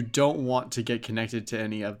don't want to get connected to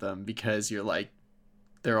any of them because you're like,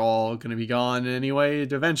 they're all going to be gone anyway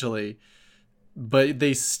eventually. But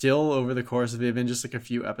they still, over the course of even just like a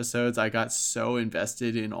few episodes, I got so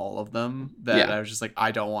invested in all of them that I was just like,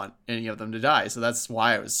 I don't want any of them to die. So that's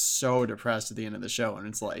why I was so depressed at the end of the show. And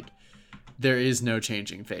it's like, there is no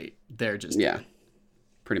changing fate. They're just dead.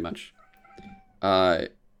 Pretty much. I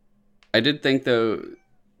did think, though,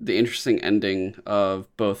 the interesting ending of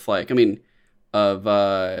both,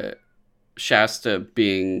 of Shasta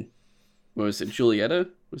being, what was it, Julieta?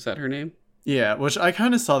 Was that her name? Yeah, which I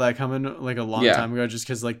kind of saw that coming like a long time ago, just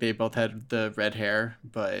because like they both had the red hair,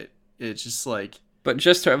 but it's just like... But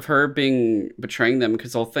just of her betraying them,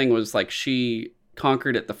 because the whole thing was like she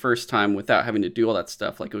conquered it the first time without having to do all that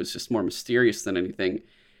stuff. Like, it was just more mysterious than anything.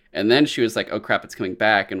 And then she was like, oh crap, it's coming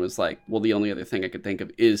back, and was like, well, the only other thing I could think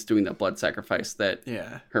of is doing that blood sacrifice that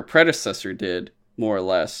her predecessor did, more or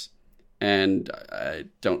less. And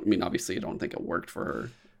obviously I don't think it worked for her.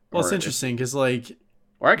 Well, it's interesting because like...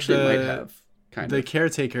 Or actually it might have, kind of. The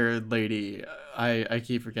caretaker lady, I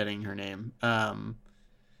keep forgetting her name. Are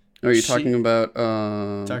you talking about...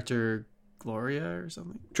 Dr. Gloria or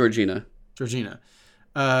something? Georgina.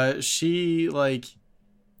 She, like...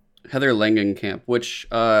 Heather Langenkamp, which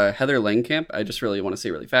Heather Langenkamp, I just really want to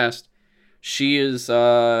say really fast. She is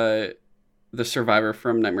the survivor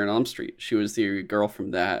from Nightmare on Elm Street. She was the girl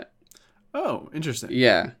from that. Oh, interesting.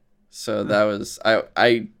 Yeah. So that was...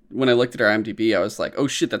 I when I looked at her IMDb, I was like, oh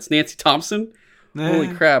shit, that's Nancy Thompson?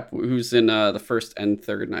 Holy crap, who's in the first and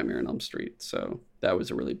third Nightmare on Elm Street. So that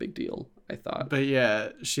was a really big deal. I thought. But yeah,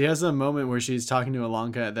 she has a moment where she's talking to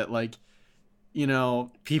Alanka that, like, you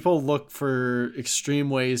know, people look for extreme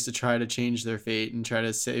ways to try to change their fate and try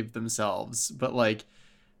to save themselves. But, like,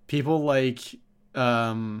 people like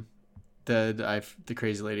the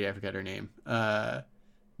crazy lady, I forget her name.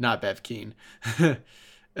 Not Bev Keane.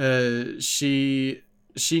 She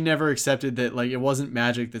never accepted that, like, it wasn't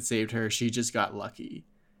magic that saved her. She just got lucky.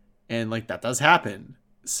 And, like, that does happen.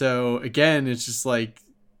 So again, it's just like,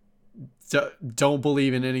 don't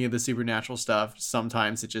believe in any of the supernatural stuff.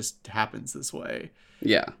 Sometimes it just happens this way.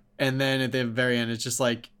 Yeah. And then at the very end, it's just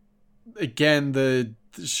like, again, the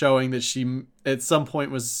showing that she at some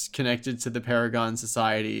point was connected to the Paragon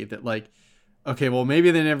Society, that, like, okay, well,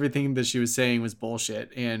 maybe then everything that she was saying was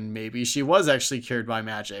bullshit, and maybe she was actually cured by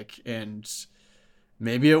magic, and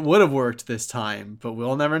maybe it would have worked this time, but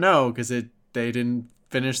we'll never know because they didn't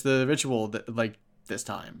finish the ritual like this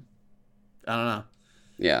time. I don't know.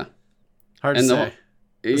 Yeah. Hard to say.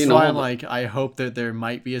 That's why I'm like, I hope that there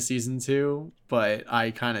might be a season 2, but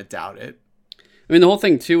I kind of doubt it. I mean, the whole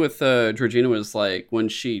thing too with Georgina was like, when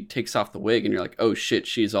she takes off the wig and you're like, oh shit,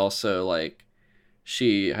 she's also like,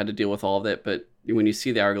 she had to deal with all of it. But when you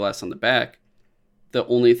see the hourglass on the back, the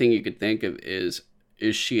only thing you could think of is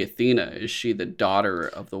she Athena? Is she the daughter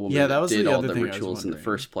of the woman that did all the rituals in the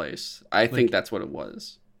first place? I think that's what it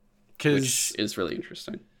was, which is really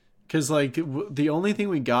interesting. Because, like, the only thing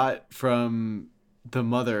we got from the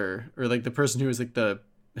mother, or, like, the person who was, like, the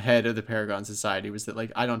head of the Paragon Society, was that, like,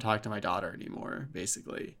 I don't talk to my daughter anymore,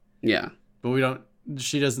 basically. Yeah. But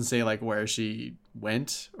she doesn't say, like, where she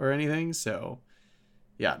went or anything, so,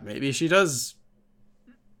 yeah, maybe she does.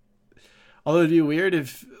 Although it'd be weird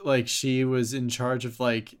if, like, she was in charge of,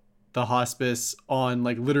 like, the hospice on,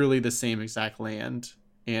 like, literally the same exact land,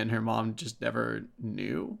 and her mom just never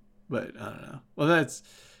knew. But I don't know. Well,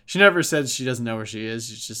 she never said she doesn't know where she is.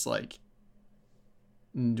 She's just like,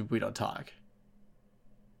 we don't talk.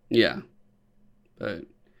 Yeah. But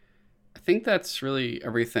I think that's really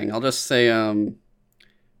everything. I'll just say,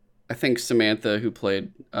 I think Samantha, who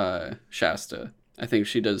played Shasta, I think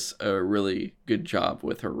she does a really good job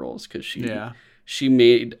with her roles, because she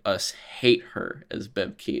made us hate her as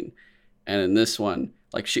Bev Keane. And in this one,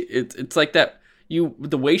 like, it's like that,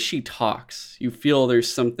 the way she talks, you feel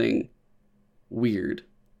there's something weird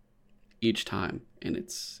each time, and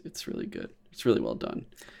it's really good. It's really well done.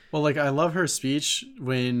 Well, like, I love her speech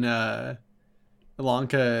when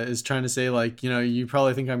Alanka is trying to say, like, you know, you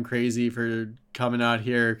probably think I'm crazy for coming out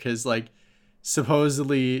here because, like,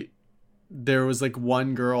 supposedly there was, like,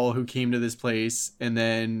 one girl who came to this place and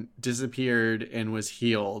then disappeared and was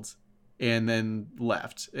healed and then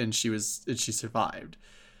left, and she survived.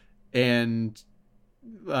 And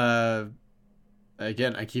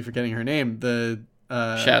again, I keep forgetting her name. The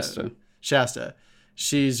Shasta.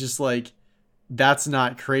 She's just like, that's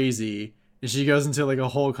not crazy. And she goes into, like, a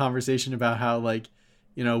whole conversation about how, like,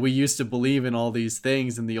 you know, we used to believe in all these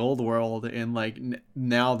things in the old world, and, like,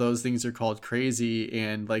 now those things are called crazy,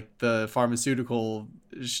 and, like, the pharmaceutical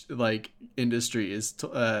like industry is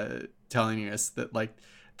telling us that, like,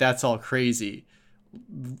 that's all crazy.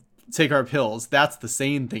 Take our pills. That's the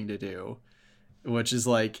sane thing to do, which is,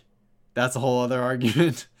 like, that's a whole other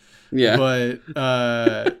argument. Yeah.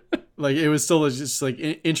 But like, it was still just, like,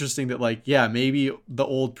 interesting that, like, yeah, maybe the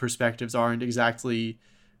old perspectives aren't exactly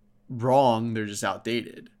wrong, they're just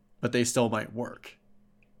outdated, but they still might work.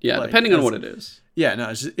 Yeah, like, depending on what it is. Yeah, no,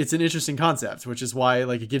 it's an interesting concept, which is why,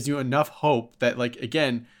 like, it gives you enough hope that, like,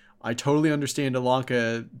 again, I totally understand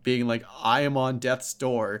Alanka being like, I am on death's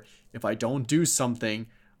door. If I don't do something,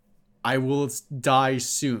 I will die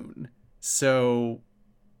soon. So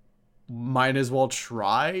might as well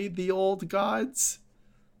try the old gods.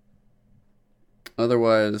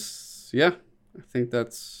 Otherwise, yeah, I think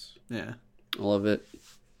that's all of it.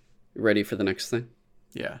 You ready for the next thing?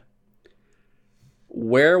 Yeah.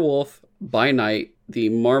 Werewolf by Night, the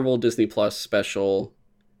Marvel Disney Plus special.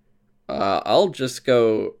 I'll just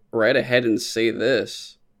go right ahead and say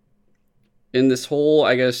this. In this whole,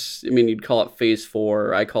 I guess, I mean, you'd call it phase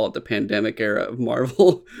 4. I call it the pandemic era of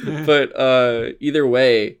Marvel. But either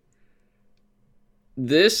way,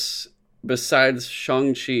 this, besides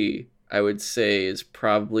Shang-Chi, I would say is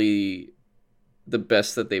probably the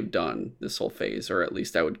best that they've done this whole phase, or at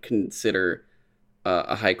least I would consider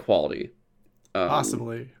a high quality.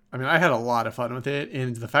 Possibly. I mean, I had a lot of fun with it,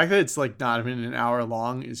 and the fact that it's, like, not even an hour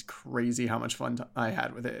long is crazy how much fun I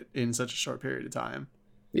had with it in such a short period of time.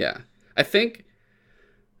 Yeah. I think,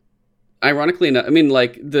 ironically enough, I mean,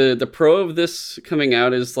 like, the pro of this coming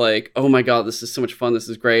out is like, oh my god, this is so much fun, this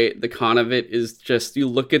is great. The con of it is just, you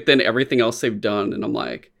look at then everything else they've done, and I'm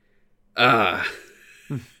like,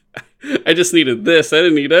 I just needed this. I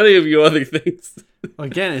didn't need any of you other things.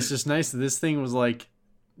 Again, it's just nice that this thing was like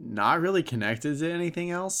not really connected to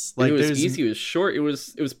anything else. And Like it was there's easy. It was short. It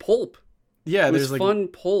was pulp. yeah, It was there's like fun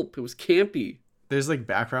pulp. It was campy. there's like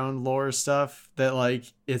background lore stuff that like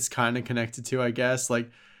it's kind of connected to, I guess.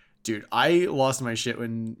 Like, dude, I lost my shit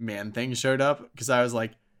when Man Thing showed up because I was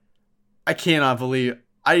like, I cannot believe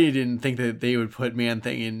I didn't think that they would put Man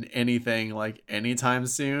Thing in anything like anytime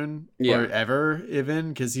soon or ever, even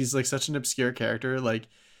because he's like such an obscure character. Like,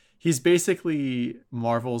 he's basically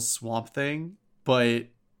Marvel's Swamp Thing, but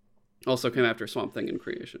Also came after Swamp Thing in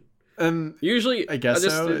creation. um, Usually, I guess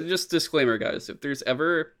just disclaimer, guys. If there's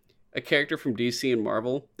ever a character from DC and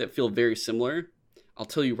Marvel that feel very similar, I'll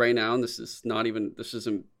tell you right now, and this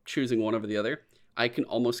isn't choosing one over the other. I can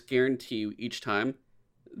almost guarantee you each time,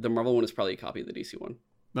 the Marvel one is probably a copy of the DC one.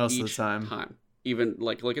 most of the time. Even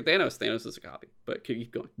like look at Thanos. Thanos is a copy, but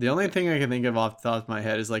keep going. The only thing I can think of off the top of my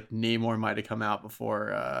head is like Namor might have come out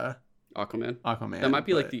before Aquaman. That might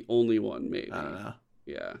be like the only one, maybe. I don't know.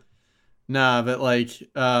 Yeah. Nah, but like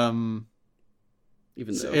Even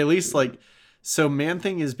though at least like so Man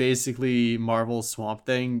Thing is basically Marvel's Swamp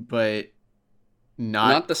Thing, but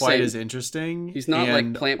not the quite same. as interesting. He's not like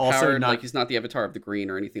and plant also powered, not- like he's not the Avatar of the Green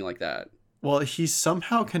or anything like that. Well, he's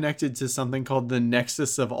somehow connected to something called the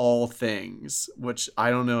Nexus of All Things, which I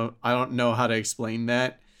don't know how to explain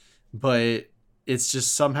that, but it's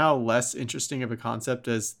just somehow less interesting of a concept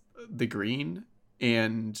as the Green,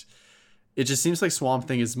 and it just seems like Swamp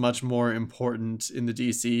Thing is much more important in the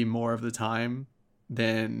DC more of the time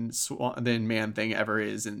than Man Thing ever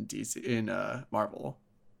is in DC in Marvel.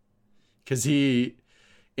 Cuz he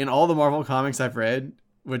in all the Marvel comics I've read,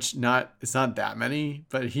 which it's not that many,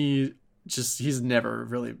 but he's never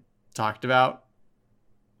really talked about.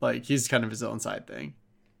 Like, he's kind of his own side thing.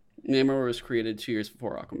 Namor was created 2 years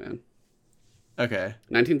before Aquaman. Okay.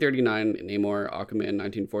 1939, Namor, Aquaman,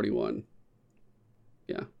 1941.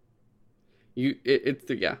 Yeah.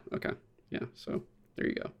 Yeah, okay. Yeah, so there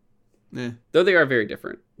you go. Though they are very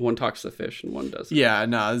different. One talks to fish and one doesn't. Yeah,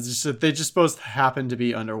 no, it's just they just both happen to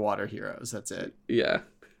be underwater heroes. That's it. Yeah.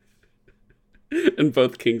 And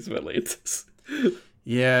both kings of Atlantis.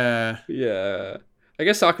 Yeah. Yeah. I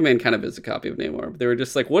guess Aquaman kind of is a copy of Namor. They were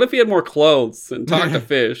just like, what if he had more clothes and talked to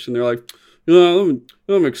fish? And they're like, yeah,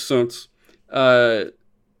 that makes sense.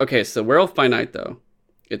 Okay, so Werewolf by Night, though.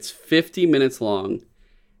 It's 50 minutes long,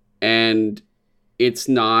 and it's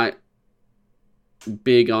not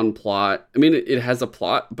big on plot. I mean, it has a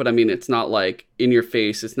plot, but I mean, it's not like in your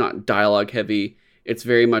face. It's not dialogue heavy. It's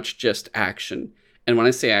very much just action. And when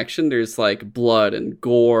I say action, there's like blood and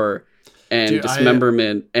gore and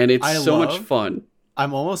dismemberment, and it's so much fun.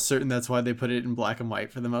 I'm almost certain that's why they put it in black and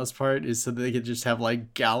white for the most part, is so that they could just have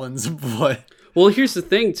like gallons of blood. Well, here's the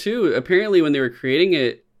thing too. Apparently when they were creating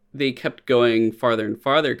it, they kept going farther and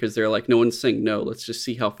farther because they're like, no one's saying no. Let's just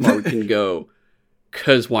see how far we can go.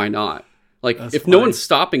 Because why not? Like, that's if funny. No one's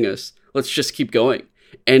stopping us, let's just keep going.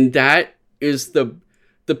 And that is the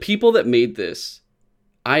people that made this.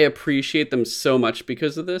 I appreciate them so much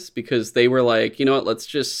because of this, because they were like, you know what, let's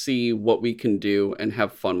just see what we can do and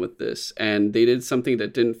have fun with this. And they did something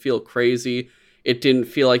that didn't feel crazy. It didn't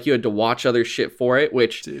feel like you had to watch other shit for it,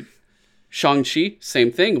 which Shang-Chi,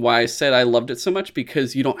 same thing. Why I said I loved it so much,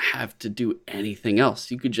 because you don't have to do anything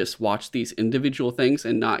else. You could just watch these individual things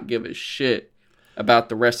and not give a shit about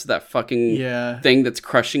the rest of that fucking thing that's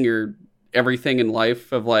crushing your everything in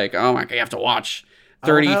life of like, oh my God, you have to watch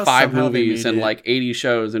 35 movies and like 80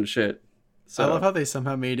 shows and shit. So I love how they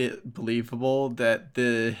somehow made it believable that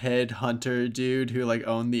the head hunter dude who like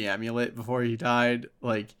owned the amulet before he died,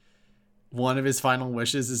 like one of his final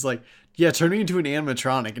wishes is like, yeah, turn me into an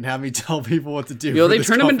animatronic and have me tell people what to do. Yo, they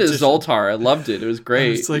turned him into Zoltar. I loved it. It was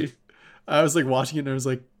great. I was like watching it and I was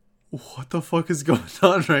like, what the fuck is going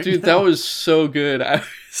on right now? Dude, that was so good. I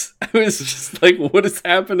was just like, what is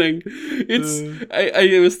happening?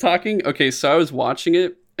 I was talking. Okay, so I was watching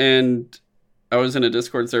it, and I was in a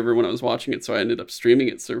Discord server when I was watching it, so I ended up streaming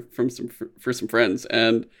it for some friends,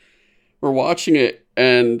 and we're watching it,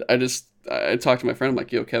 and I talked to my friend. I'm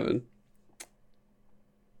like, yo, Kevin,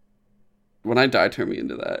 when I die, turn me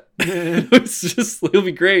into that. It's just, it'll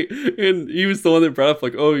be great. And he was the one that brought up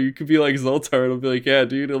like, oh, you could be like Zoltar. And I'll be like, yeah,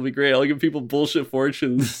 dude, it'll be great. I'll give people bullshit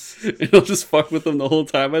fortunes and I'll just fuck with them the whole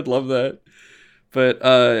time. I'd love that. But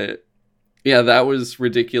yeah, that was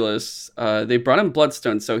ridiculous. They brought in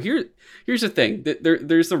Bloodstone. So here's the thing.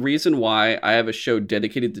 There's a reason why I have a show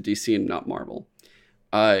dedicated to DC and not Marvel.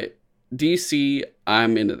 DC,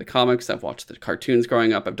 I'm into the comics. I've watched the cartoons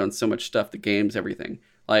growing up. I've done so much stuff, the games, everything.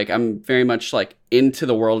 Like, I'm very much like into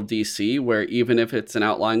the world of DC, where even if it's an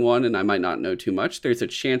outlying one and I might not know too much, there's a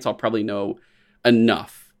chance I'll probably know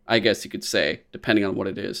enough, I guess you could say, depending on what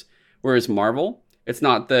it is. Whereas Marvel, it's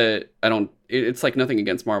not that I don't, it's like nothing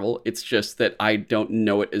against Marvel. It's just that I don't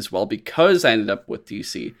know it as well because I ended up with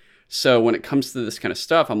DC. So when it comes to this kind of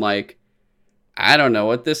stuff, I'm like, I don't know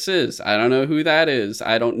what this is. I don't know who that is.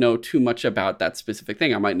 I don't know too much about that specific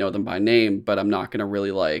thing. I might know them by name, but I'm not going to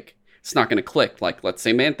really like, it's not going to click. Like, let's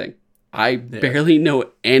say Man-Thing. I barely know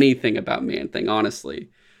anything about Man-Thing, honestly.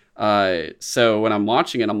 So when I'm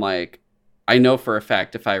watching it, I'm like, I know for a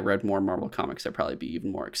fact if I read more Marvel comics, I'd probably be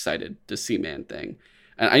even more excited to see Man-Thing.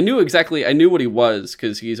 And I knew what he was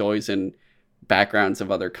because he's always in backgrounds of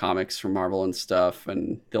other comics from Marvel and stuff,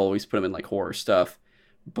 and they'll always put him in like horror stuff.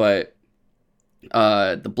 But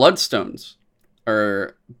the Bloodstones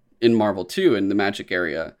are in Marvel too, in the magic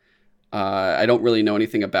area. I don't really know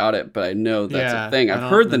anything about it, but I know that's a thing. I've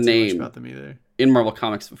heard the name about them either in Marvel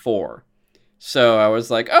Comics before. So I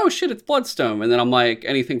was like, oh shit, it's Bloodstone. And then I'm like,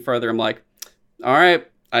 anything further, I'm like, all right,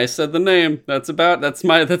 I said the name. That's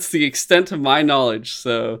the extent of my knowledge.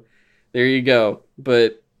 So there you go.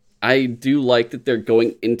 But I do like that they're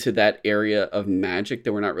going into that area of magic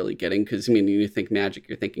that we're not really getting. Because, I mean, you think magic,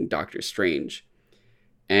 you're thinking Doctor Strange.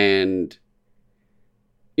 And,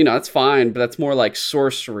 you know, that's fine, but that's more like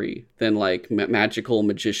sorcery than like magical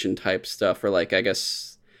magician type stuff. Or like, I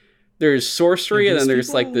guess there's sorcery and then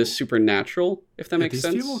there's like this supernatural, if that makes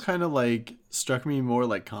sense. These people kind of like struck me more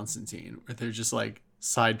like Constantine, where they're just like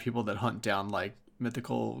side people that hunt down like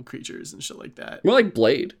mythical creatures and shit like that. More like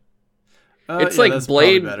Blade. It's like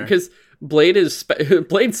Blade, because Blade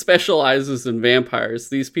Blade specializes in vampires.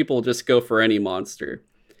 These people just go for any monster.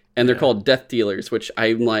 And they're called Death Dealers, which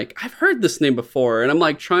I'm like, I've heard this name before. And I'm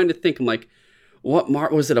like trying to think, I'm like, what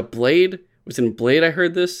was it a Blade? Was it in Blade I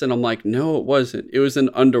heard this? And I'm like, no, it wasn't. It was in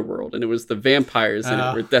Underworld. And it was the vampires in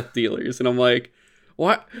it were Death Dealers. And I'm like,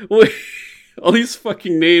 what? All these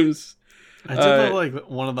fucking names. I did know, like,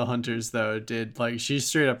 one of the hunters, though, did, like, she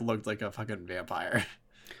straight up looked like a fucking vampire.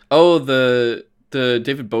 Oh, the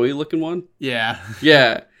David Bowie looking one? Yeah.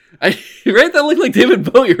 Yeah. Right? That looked like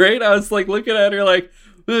David Bowie, right? I was like looking at her like,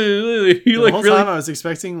 the whole time I was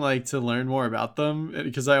expecting like to learn more about them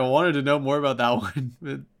because I wanted to know more about that one.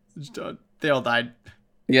 But they all died.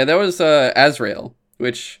 Yeah, that was Azrael,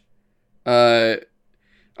 which I'm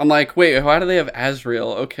like, wait, why do they have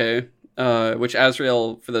Azrael? Okay. Which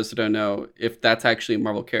Azrael, for those who don't know, if that's actually a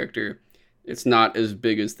Marvel character, it's not as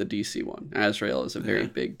big as the DC one. Azrael is a very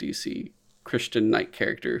big DC Christian Knight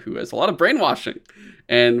character who has a lot of brainwashing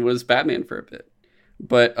and was Batman for a bit.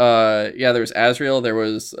 But there was Azrael, there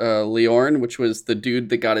was Leorn, which was the dude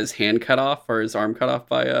that got his hand cut off or his arm cut off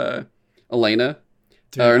by Elena.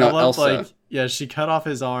 Dude, or no, Elsa. She cut off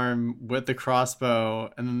his arm with the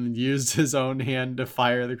crossbow and then used his own hand to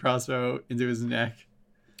fire the crossbow into his neck.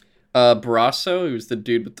 Barrasso, who was the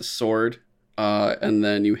dude with the sword. And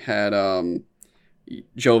then you had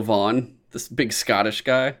Jovan, this big Scottish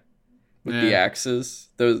guy with the axes.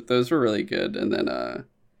 Those were really good. And then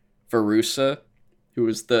Verussa, who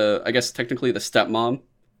was I guess technically the stepmom,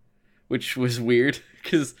 which was weird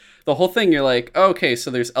because the whole thing you're like, oh, okay, so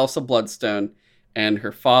there's Elsa Bloodstone and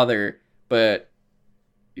her father, but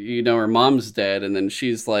you know her mom's dead, and then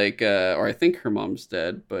she's like, or I think her mom's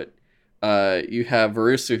dead, but you have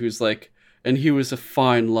Verussa who's like, and he was a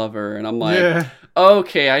fine lover, and I'm like,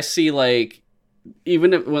 okay, I see. Like,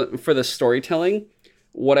 even for the storytelling,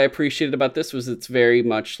 what I appreciated about this was it's very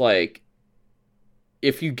much like,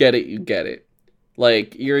 if you get it, you get it.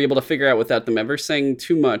 Like, you're able to figure out without them ever saying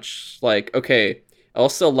too much. Like, okay,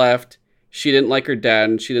 Elsa left. She didn't like her dad,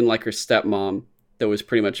 and she didn't like her stepmom. That was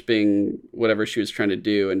pretty much being whatever she was trying to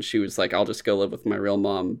do. And she was like, I'll just go live with my real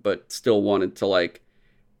mom, but still wanted to, like,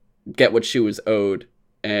 get what she was owed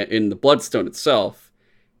in the Bloodstone itself.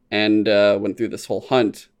 And went through this whole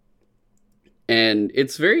hunt. And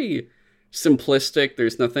it's very simplistic.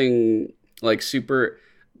 There's nothing, like, super...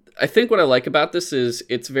 I think what I like about this is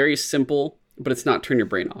it's very simple, but it's not turn your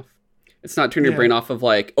brain off. It's not turn your brain off of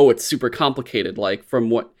like, oh, it's super complicated. Like,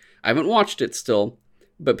 from what I haven't watched it still,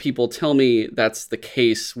 but people tell me that's the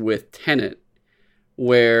case with Tenet,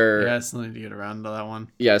 where I still need to get around to that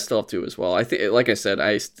one. Yeah, I still have to as well. I think, like I said,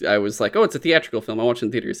 I was like, oh, it's a theatrical film. I watched it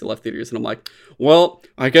in theaters. I left theaters, and I'm like, well,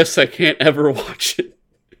 I guess I can't ever watch it.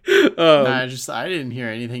 I didn't hear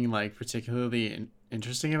anything like particularly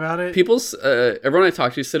interesting about it. Everyone I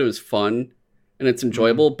talked to said it was fun and it's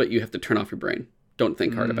enjoyable, but you have to turn off your brain. Don't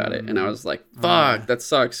think hard about it. And I was like, fuck, that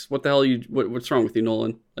sucks. What the hell what's wrong with you,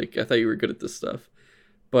 Nolan? Like, I thought you were good at this stuff.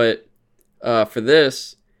 But for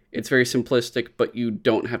this, It's very simplistic, but you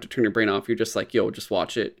don't have to turn your brain off. You're just like, yo, just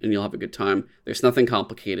watch it and you'll have a good time. There's nothing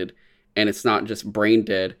complicated, and it's not just brain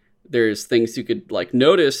dead. There's things you could like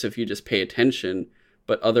notice if you just pay attention,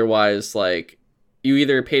 but otherwise, like, you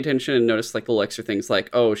either pay attention and notice like little extra things like,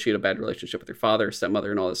 oh, she had a bad relationship with her father,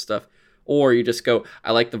 stepmother, and all this stuff, or you just go,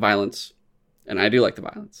 I like the violence, and I do like the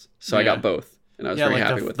violence, so I got both, and I was very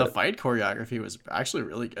happy with it. The fight choreography was actually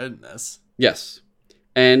really good in this. Yes.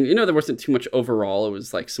 And, there wasn't too much overall. It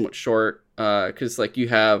was, like, somewhat short. Because, like, you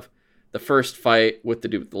have the first fight with the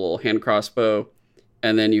dude with the little hand crossbow.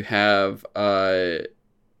 And then you have, not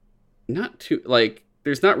too, like,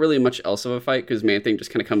 there's not really much else of a fight. Because Man-Thing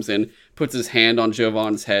just kind of comes in, puts his hand on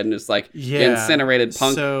Jovan's head, and is like, incinerated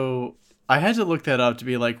punk. So, I had to look that up to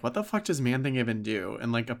be like, what the fuck does Man-Thing even do?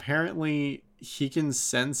 And, like, apparently he can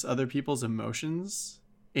sense other people's emotions.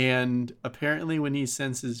 And apparently when he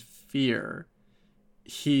senses fear,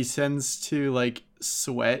 he tends to like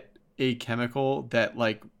sweat a chemical that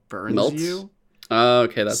like burns Melts? you. Oh,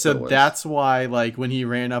 okay, that's so what it was. that's why like when he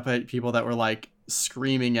ran up at people that were like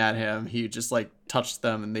screaming at him, he just like touched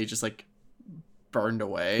them and they just like burned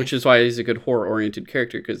away. Which is why he's a good horror oriented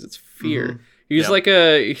character, because it's fear. Mm-hmm. He's like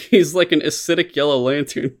an acidic yellow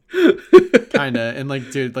lantern. Kinda. And like,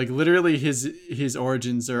 dude, like literally his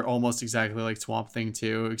origins are almost exactly like Swamp Thing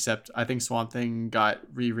too, except I think Swamp Thing got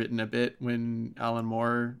rewritten a bit when Alan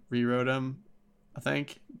Moore rewrote him, I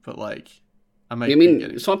think. But like,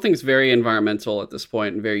 Swamp Thing's very environmental at this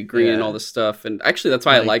point and very green and all this stuff. And actually that's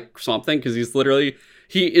why I like Swamp Thing, because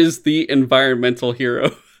he is the environmental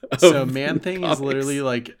hero. So Man-Thing is literally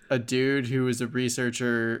like a dude who was a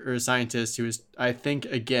researcher or a scientist who was, I think,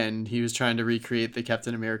 again, he was trying to recreate the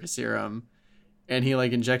Captain America serum, and he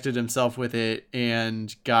like injected himself with it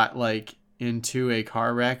and got like into a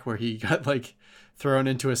car wreck where he got like thrown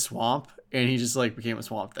into a swamp, and he just like became a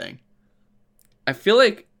Swamp Thing. I feel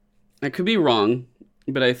like I could be wrong,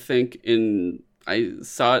 but I think I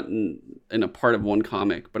saw it in a part of one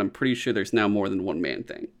comic, but I'm pretty sure there's now more than one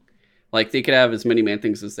Man-Thing. Like, they could have as many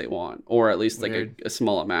Man-Things as they want, or at least, like, a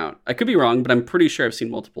small amount. I could be wrong, but I'm pretty sure I've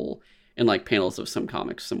seen multiple in, like, panels of some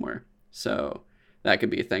comics somewhere. So, that could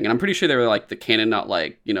be a thing. And I'm pretty sure they were, like, the canon, not,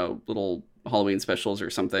 like, little Halloween specials or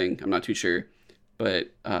something. I'm not too sure.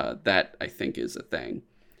 But that, I think, is a thing.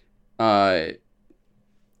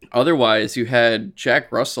 Otherwise, you had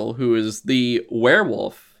Jack Russell, who is the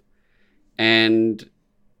werewolf. And,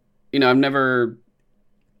 I've never...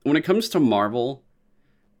 When it comes to Marvel...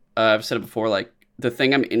 I've said it before, like, the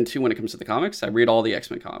thing I'm into when it comes to the comics, I read all the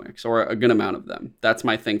X-Men comics, or a good amount of them. That's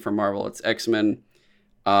my thing for Marvel. It's X-Men.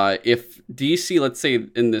 If DC, let's say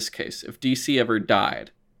in this case, if DC ever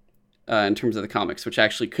died in terms of the comics, which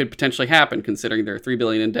actually could potentially happen considering they're $3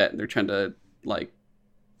 billion in debt and they're trying to, like,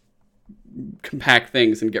 compact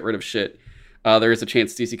things and get rid of shit, there is a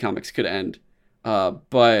chance DC Comics could end.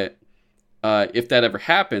 But if that ever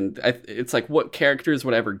happened, it's like, what characters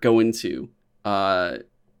would I ever go into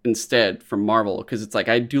instead from Marvel? Because it's like,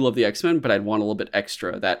 I do love the X-Men, but I'd want a little bit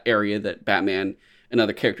extra, that area that Batman and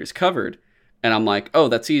other characters covered. And I'm like, oh,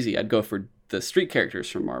 that's easy. I'd go for the street characters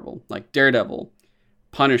from Marvel, like Daredevil,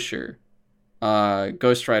 Punisher,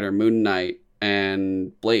 Ghost Rider, Moon Knight,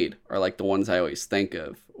 and Blade are like the ones I always think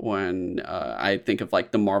of when I think of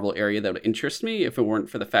like the Marvel area that would interest me, if it weren't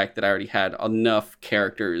for the fact that I already had enough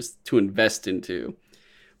characters to invest into.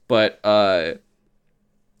 But the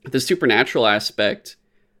supernatural aspect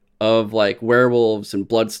of like werewolves and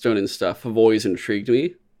Bloodstone and stuff have always intrigued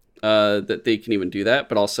me, that they can even do that.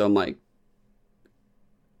 But also I'm like,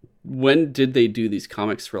 when did they do these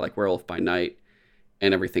comics for like Werewolf by Night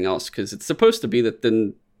and everything else? Because it's supposed to be that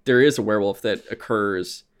then there is a werewolf that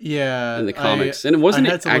occurs in the comics. And wasn't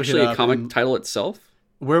it actually a comic title itself?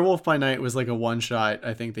 Werewolf by Night was like a one-shot,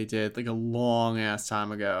 I think they did, like a long-ass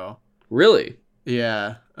time ago. Really?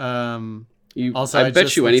 Yeah. I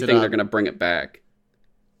bet you anything they're going to bring it back.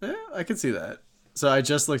 Yeah, I could see that. So I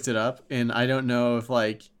just looked it up, and I don't know if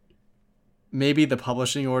like maybe the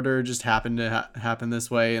publishing order just happened to happen this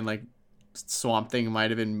way, and like Swamp Thing might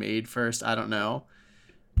have been made first. I don't know,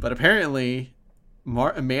 but apparently,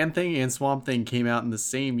 Man-Thing and Swamp Thing came out in the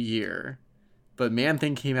same year, but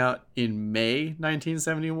Man-Thing came out in May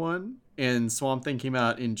 1971, and Swamp Thing came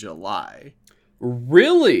out in July.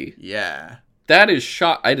 Really? Yeah. That is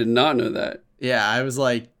shock. I did not know that. Yeah, I was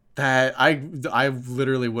like that. I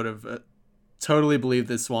literally would have totally believed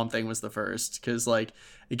that Swamp Thing was the first, because like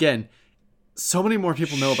again, so many more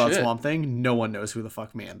people know about Swamp Thing. No one knows who the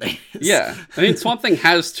fuck Man-Thing is. Yeah, I mean Swamp Thing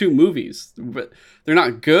has 2 movies, but they're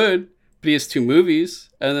not good. But he has 2 movies,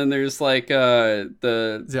 and then there's like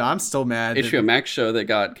I'm still mad. HBO Max show that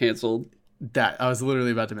got canceled. That I was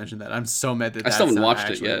literally about to mention that. I'm so mad that I still that's haven't not watched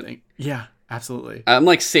it actually a yet. thing. Yeah, absolutely. I'm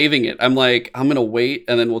like saving it. I'm like, I'm gonna wait,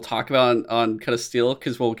 and then we'll talk about on Cut of Steel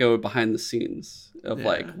because we'll go behind the scenes of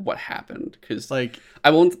like Yeah. what happened. Because Like I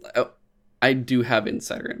won't. I do have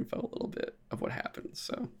insider info a little bit of what happened.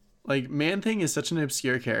 So Man Thing is such an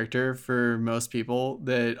obscure character for most people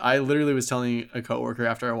that I literally was telling a coworker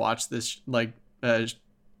after I watched this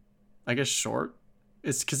I guess short.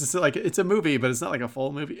 It's because it's like it's a movie, but it's not like a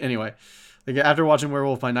full movie. Anyway, like after watching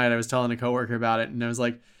Werewolf by Night, I was telling a coworker about it, and I was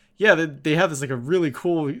like, "Yeah, they have this like a really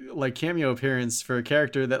cool like cameo appearance for a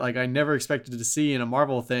character that like I never expected to see in a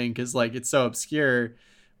Marvel thing because like it's so obscure,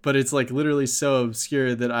 but it's like literally so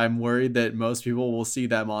obscure that I'm worried that most people will see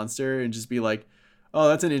that monster and just be like." Oh,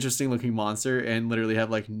 that's an interesting looking monster, and literally have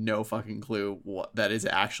like no fucking clue what that is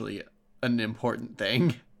actually an important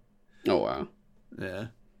thing. oh wow, Yeah.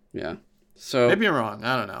 yeah. So Maybe I'm wrong.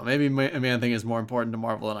 I don't know. Maybe Man Thing is more important to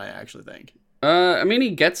Marvel than I actually think. I mean,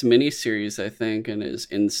 he gets miniseries, I think, and is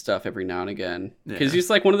in stuff every now and again. Because Yeah. he's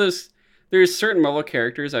like one of those. There's certain Marvel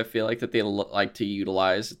characters I feel like that they like to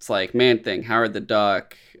utilize. It's like Man Thing, Howard the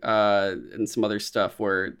Duck, and some other stuff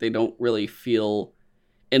where they don't really feel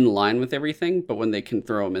in line with everything, but when they can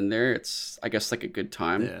throw them in there, it's I guess like a good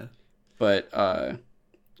time. Yeah. But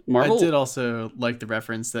Marvel, I did also like the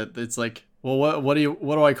reference that it's like, well, what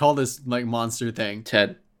do I call this like monster thing?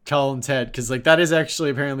 Ted. Call him Ted, because like that is actually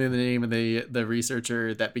apparently the name of the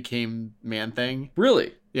researcher that became Man Thing.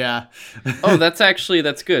 Really? Yeah. Oh, that's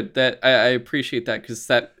good. That I appreciate that because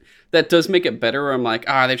that does make it better. Where I'm like,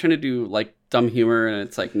 they're trying to do like dumb humor, and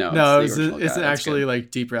it's like no, it's the original it's guy. That's actually good.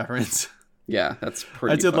 like deep reference. Yeah, that's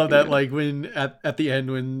pretty. I did love fucking that, good. like when at the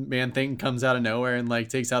end when Man Thing comes out of nowhere and like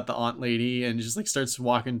takes out the aunt lady and just like starts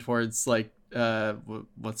walking towards like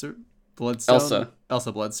what's her Bloodstone?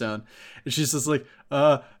 Elsa Bloodstone, and she's just like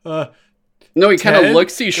No, he kind of Ted?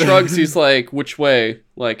 looks. He shrugs. He's like, "Which way?"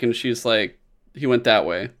 Like, and she's like, "He went that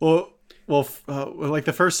way." well like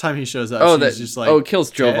the first time he shows up, Oh, she's that just like it kills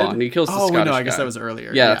Ted? Jovan. He kills the Oh Scottish no, I guess guy. that was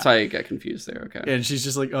earlier. Yeah, that's why I got confused there. Okay. And she's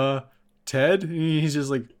just like Ted, and he's just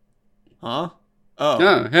like, huh? Oh,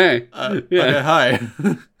 Oh, hey. Yeah. okay, hi.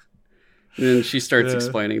 And then she starts Yeah.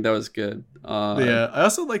 explaining. That was good. Yeah, I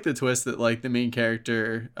also like the twist that like the main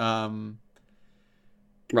character,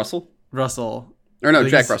 Russell? Russell. Or no,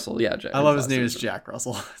 Like, Jack he's- Russell. Yeah, Jack. I love his last name name is Jack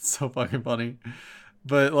Russell. It's so fucking funny.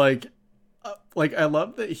 But like I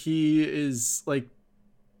love that he is like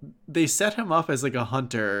they set him up as like a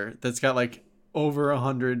hunter that's got like over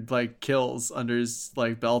 100 like kills under his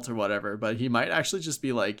like belt or whatever, but he might actually just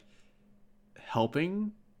be like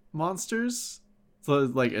helping monsters to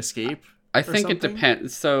like escape. I think it something?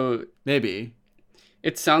 depends. So Maybe.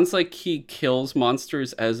 it sounds like he kills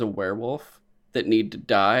monsters as a werewolf that need to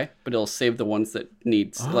die, but he'll save the ones that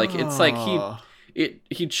need. Like it's like Oh.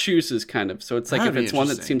 he chooses kind of. So it's like That'd if be it's one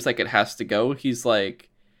that interesting. seems like it has to go, he's like,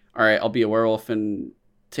 all right, I'll be a werewolf and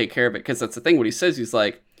take care of it. Because that's the thing. What he says, he's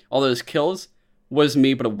like, all those kills was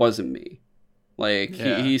me, but it wasn't me. Like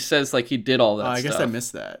Yeah. he says like he did all that. I guess I stuff.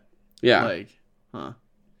 missed that. Yeah. Like, huh.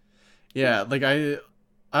 Yeah, like I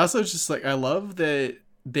also just like I love that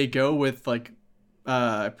they go with like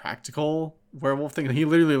practical werewolf thing. He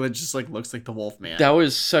literally just like looks like the wolf man. That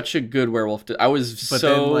was such a good werewolf. I was But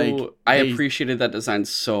so then, like, I they- appreciated that design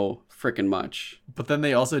so freaking much. But then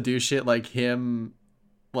they also do shit like him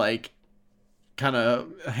like kind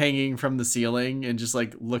of hanging from the ceiling and just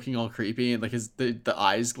like looking all creepy and like the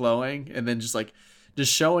eyes glowing and then just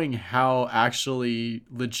showing how actually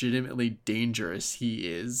legitimately dangerous he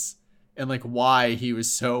is and like why he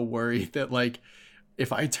was so worried that like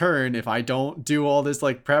if I don't do all this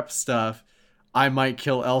like prep stuff, I might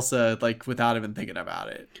kill Elsa like without even thinking about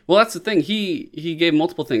it. Well, that's the thing. He gave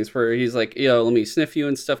multiple things where he's like, yo, let me sniff you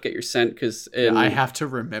and stuff, get your scent, because I have to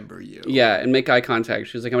remember you. yeah, and make eye contact.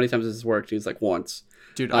 She's like, how many times has this worked? He's like, once.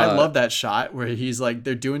 Dude, I love that shot where he's like,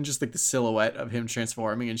 they're doing just like the silhouette of him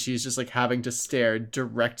transforming, and she's just like having to stare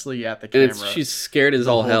directly at the And camera. she's scared as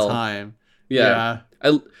the all whole hell. time. Yeah.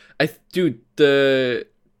 Dude, the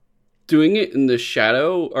doing it in the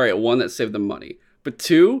shadow. All right, one, that saved them money, but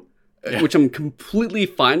two, Yeah. which I'm completely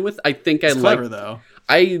fine with. I think It's I clever like. though.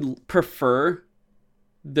 I prefer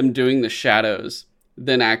them doing the shadows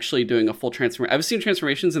than actually doing a full transformation. I've seen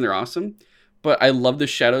transformations and they're awesome, but I love the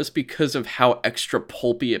shadows because of how extra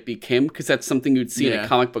pulpy it became. Because that's something you'd see in Yeah. a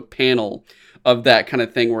comic book panel of that kind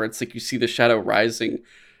of thing, where it's like you see the shadow rising.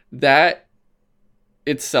 That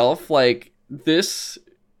itself, like this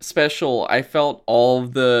special, I felt all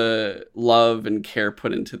of the love and care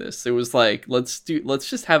put into this. It was like, let's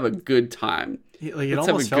just have a good time. Like it Let's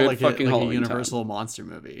have almost a felt good like, fucking like a Halloween Universal monster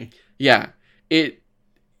movie. Yeah, it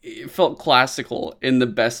it felt classical in the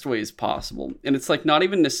best ways possible. And it's like not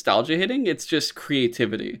even nostalgia hitting, it's just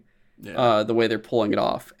creativity. Yeah. The way they're pulling it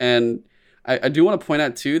off. And I do want to point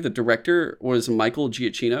out too, the director was Michael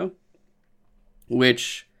Giacchino,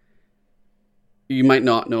 which you might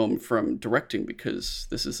not know him from directing because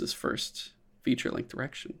this is his first feature-length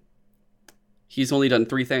direction. He's only done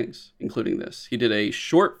 3 things, including this. He did a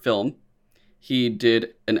short film. He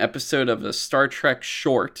did an episode of a Star Trek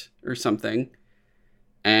short or something.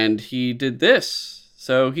 And he did this.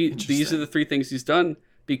 So these are the 3 things he's done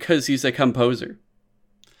because he's a composer.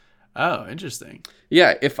 Oh, interesting.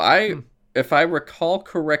 Yeah, if I recall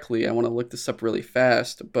correctly, I want to look this up really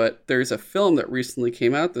fast, but there's a film that recently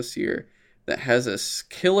came out this year that has a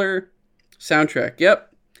killer soundtrack.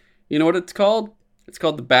 Yep. You know what it's called? It's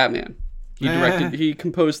called The Batman. He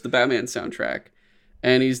composed the Batman soundtrack,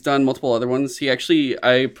 and he's done multiple other ones. He actually,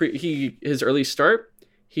 his early start,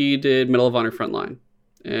 he did Medal of Honor Frontline.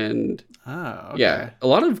 And yeah, a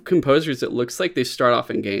lot of composers, it looks like they start off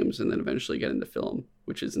in games and then eventually get into film,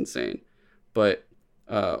 which is insane. But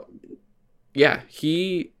yeah,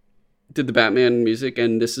 he did the Batman music,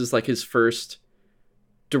 and this is like his first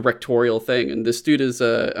directorial thing. And this dude is,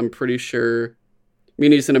 I'm pretty sure, I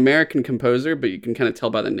mean, he's an American composer, but you can kind of tell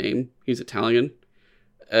by the name he's Italian.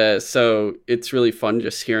 So it's really fun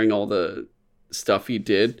just hearing all the stuff he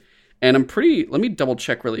did. And let me double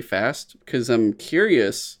check really fast because I'm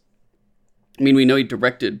curious. I mean, we know he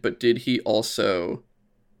directed, but did he also,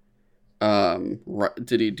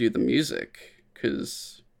 did he do the music?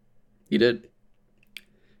 Because he did.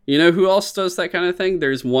 You know who else does that kind of thing?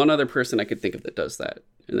 There's one other person I could think of that does that,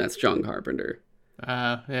 and that's John Carpenter.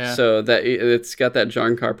 Yeah. So it's got that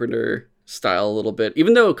John Carpenter style a little bit,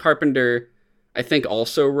 even though Carpenter, I think,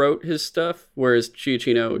 also wrote his stuff, whereas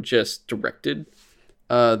Giacchino just directed.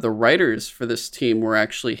 The writers for this team were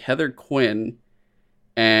actually Heather Quinn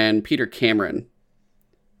and Peter Cameron.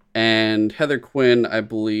 And Heather Quinn, I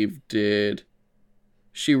believe,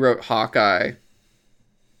 she wrote Hawkeye,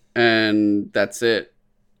 and that's it.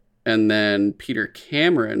 And then Peter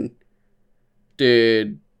Cameron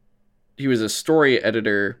he was a story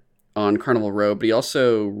editor on Carnival Row, but he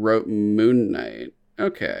also wrote Moon Knight.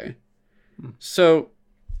 Okay. So,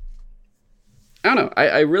 I don't know.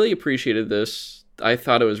 I really appreciated this. I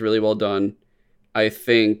thought it was really well done. I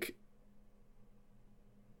think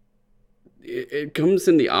it comes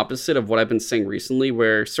in the opposite of what I've been saying recently,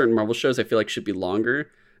 where certain Marvel shows I feel like should be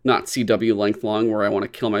longer, not CW length long where I want to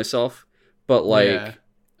kill myself, but like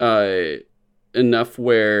enough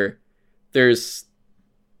where there's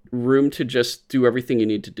room to just do everything you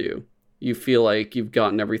need to do. You feel like you've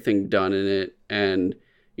gotten everything done in it, and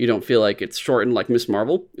you don't feel like it's shortened. Like Miss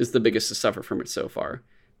Marvel is the biggest to suffer from it so far,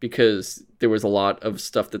 because there was a lot of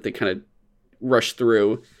stuff that they kind of rushed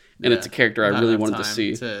through, and it's a character I really wanted to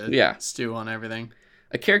see. Stew on everything.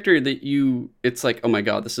 A character that it's like, oh my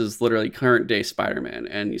god, this is literally current day Spider-Man,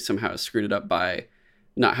 and you somehow screwed it up by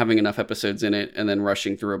not having enough episodes in it and then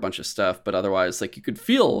rushing through a bunch of stuff. But otherwise, like, you could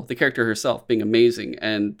feel the character herself being amazing,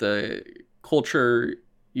 and the culture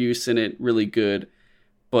use in it really good.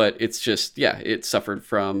 But it's just, it suffered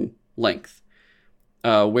from length.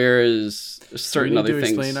 Whereas certain other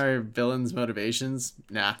things... explain our villains' motivations?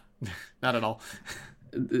 Nah, not at all.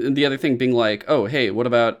 The other thing being like, oh, hey, what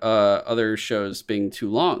about other shows being too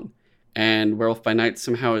long? And Werewolf by Night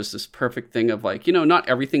somehow is this perfect thing of like, not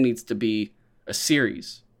everything needs to be a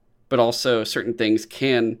series, but also certain things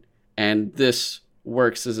can, and this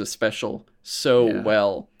works as a special so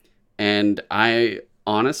well. And I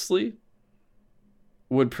honestly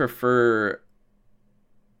would prefer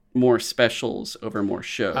more specials over more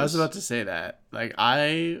shows. I was about to say that. Like,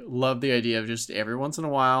 I love the idea of just every once in a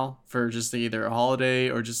while for just either a holiday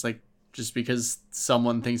or just because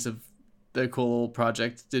someone thinks of the cool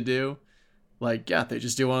project to do. Like, they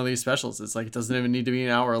just do one of these specials. It's like, it doesn't even need to be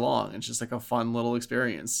an hour long. It's just like a fun little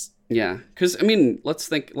experience. Yeah. Because, I mean, let's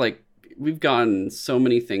think, like, we've gotten so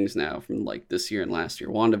many things now from, like, this year and last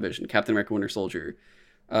year. WandaVision, Captain America Winter Soldier,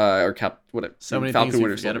 so many Falcon things Winter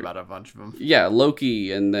we forget Soldier. about a bunch of them. Yeah,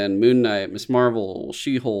 Loki, and then Moon Knight, Miss Marvel,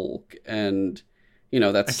 She-Hulk, and,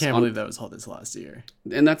 that's... I can't believe that was all this last year.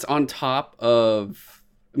 And that's on top of...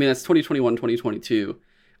 I mean, that's 2021, 2022.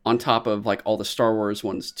 On top of like all the Star Wars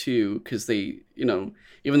ones too, because they, even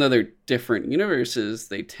though they're different universes,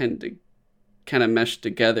 they tend to kind of mesh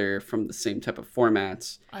together from the same type of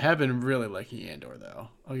formats. I have been really liking Andor, though.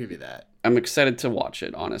 I'll give you that. I'm excited to watch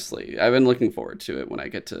it, honestly. I've been looking forward to it when I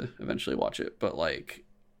get to eventually watch it. But like,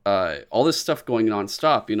 all this stuff going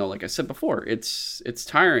nonstop, like I said before, it's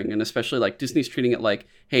tiring. And especially like Disney's treating it like,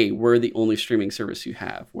 hey, we're the only streaming service you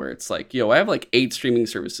have, where it's like, yo, I have like 8 streaming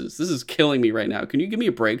services. This is killing me right now. Can you give me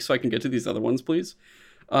a break so I can get to these other ones, please?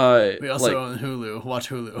 We also own Hulu. Watch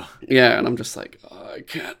Hulu. Yeah, and I'm just like, I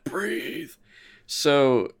can't breathe.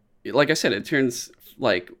 So, like I said, it turns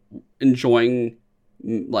like enjoying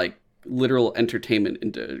like literal entertainment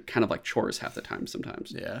into kind of like chores half the time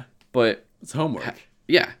sometimes. Yeah. But it's homework.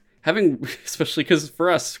 Yeah. Having, especially because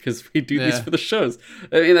we do these for the shows.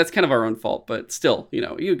 I mean, that's kind of our own fault, but still,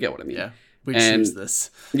 you get what I mean. Yeah. We choose this.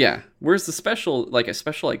 Yeah. Where's the special, like a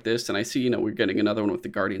special like this? And I see, we're getting another one with the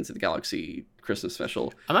Guardians of the Galaxy Christmas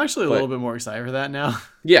special. I'm actually a little bit more excited for that now.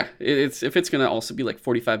 Yeah. If it's going to also be like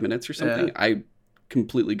 45 minutes or something, I'm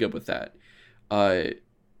completely good with that.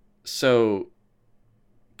 So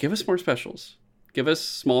give us more specials. Give us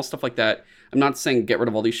small stuff like that. I'm not saying get rid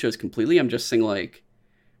of all these shows completely. I'm just saying like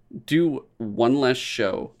do one less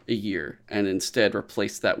show a year and instead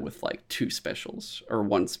replace that with like 2 specials or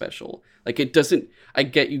 1 special. Like it doesn't, I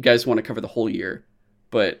get you guys want to cover the whole year,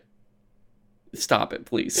 but stop it,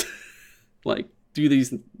 please. Like do these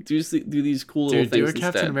cool little things do a instead.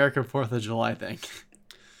 Captain America 4th of July thing.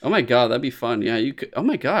 Oh my god, that'd be fun. Yeah, you could. Oh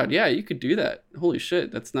my god, yeah, you could do that. Holy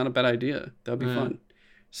shit, that's not a bad idea. That'd be fun.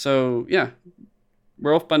 So yeah,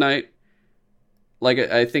 Werewolf by Night. Like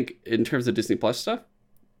I think in terms of Disney Plus stuff,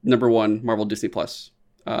 number 1 Marvel Disney Plus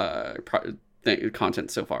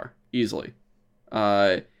content so far, easily.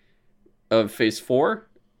 Of Phase 4,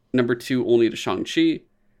 number 2 only to Shang-Chi,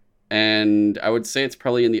 and I would say it's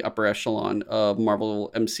probably in the upper echelon of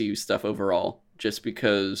Marvel MCU stuff overall, just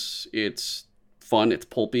because it's fun, it's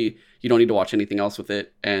pulpy, you don't need to watch anything else with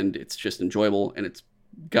it, and it's just enjoyable, and it's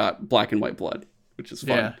got black and white blood, which is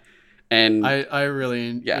fun. Yeah. And I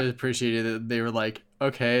really appreciated that they were like,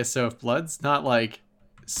 okay, so if blood's not like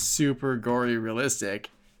super gory realistic,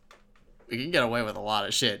 we can get away with a lot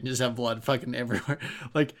of shit and just have blood fucking everywhere.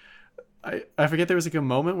 Like I forget, there was like a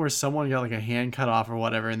moment where someone got like a hand cut off or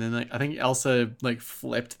whatever, and then like I think Elsa like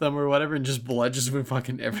flipped them or whatever, and just blood just went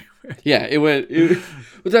fucking everywhere. Yeah,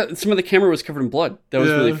 some of the camera was covered in blood. That was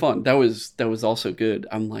really fun. That was also good.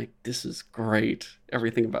 I'm like, this is great.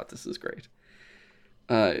 Everything about this is great.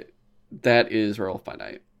 That is Werewolf by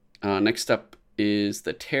Night. Next up is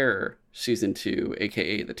The Terror Season 2,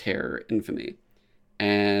 aka The Terror Infamy.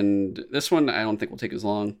 And this one I don't think will take as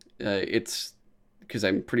long. It's because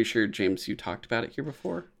I'm pretty sure, James, you talked about it here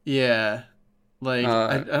before. Yeah. Like,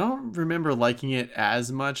 I don't remember liking it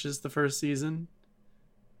as much as the first season,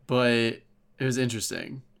 but it was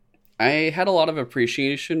interesting. I had a lot of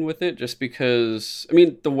appreciation with it just because, I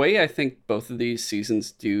mean, the way I think both of these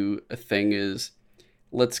seasons do a thing is,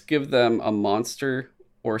 let's give them a monster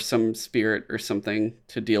or some spirit or something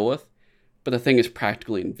to deal with. But the thing is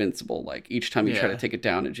practically invincible. Like each time you try to take it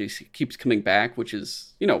down, it just keeps coming back, which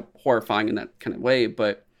is, horrifying in that kind of way.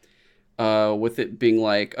 But with it being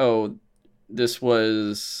like, oh, this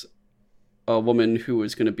was a woman who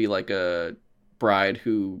was going to be like a bride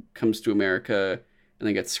who comes to America and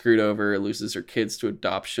then gets screwed over, loses her kids to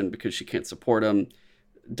adoption because she can't support them,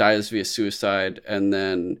 dies via suicide, and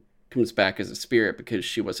then comes back as a spirit because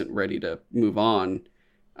she wasn't ready to move on.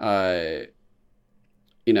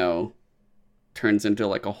 Turns into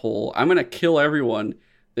like a whole, I'm going to kill everyone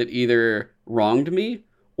that either wronged me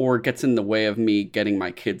or gets in the way of me getting my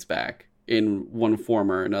kids back in one form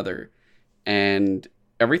or another. And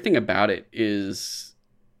everything about it is,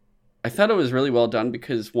 I thought it was really well done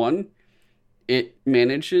because, one, it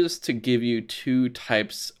manages to give you 2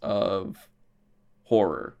 types of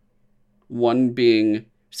horror. One being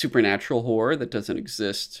supernatural horror that doesn't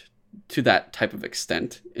exist to that type of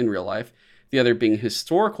extent in real life. The other being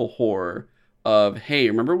historical horror of, hey,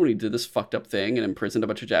 remember when we did this fucked up thing and imprisoned a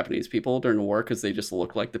bunch of Japanese people during the war because they just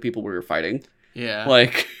looked like the people we were fighting? Yeah.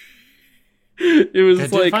 Like, it was I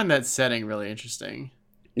did find that setting really interesting.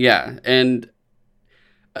 Yeah, and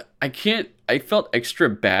I felt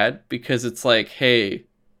extra bad because it's like, hey,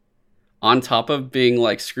 on top of being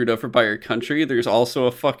like screwed over by your country, there's also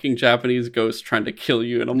a fucking Japanese ghost trying to kill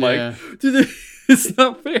you. And I'm like, dude, it's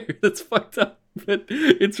not fair. That's fucked up. But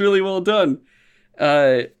it's really well done.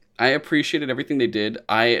 I appreciated everything they did.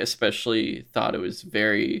 I especially thought it was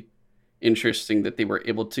very interesting that they were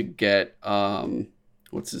able to get,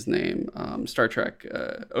 what's his name? Star Trek.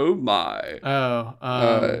 George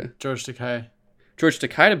Takei. George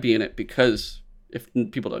Takei to be in it because, if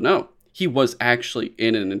people don't know, he was actually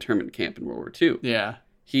in an internment camp in World War II. Yeah.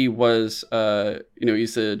 He was,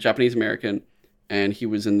 he's a Japanese American, and he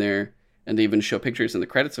was in there, and they even show pictures in the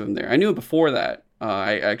credits of him there. I knew him before that,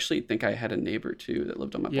 I actually think I had a neighbor too that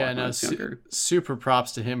lived on my block when I was younger. Super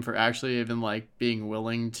props to him for actually even like being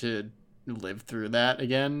willing to live through that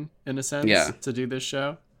again, in a sense, to do this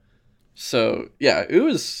show. So yeah, it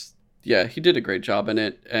was, yeah, he did a great job in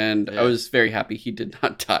it, and I was very happy he did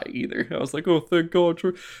not die either. I was like, oh, thank God.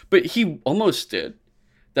 But he almost did.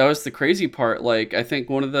 That was the crazy part. Like, I think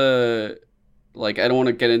one of the, like, I don't want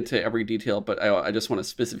to get into every detail, but I just want to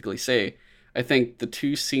specifically say, I think the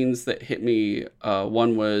two scenes that hit me,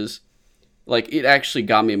 one was, like, it actually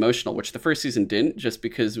got me emotional, which the first season didn't, just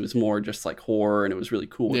because it was more just, like, horror, and it was really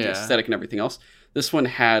cool with the aesthetic and everything else. This one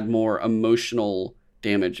had more emotional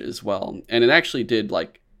damage as well. And it actually did,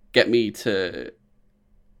 like, get me to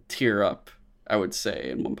tear up, I would say,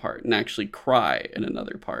 in one part, and actually cry in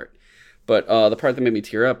another part. But the part that made me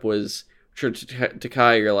tear up was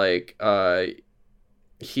Takai, you're like,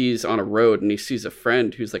 he's on a road and he sees a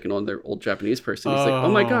friend who's like an old Japanese person. He's like,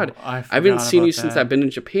 oh my God, I haven't seen you since I've been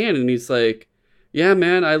in Japan. And he's like, yeah,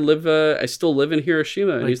 man, I still live in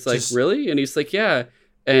Hiroshima. And he's like, really? And he's like, yeah.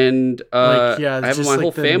 And I have my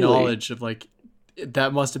whole family. Knowledge of like,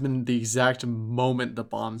 that must have been the exact moment the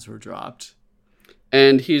bombs were dropped.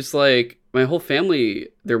 And he's like, my whole family,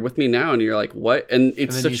 they're with me now. And you're like, what? And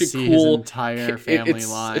it's such a cool entire family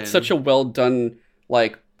line. It's such a well done,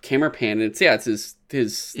 like, camera pan. And it's his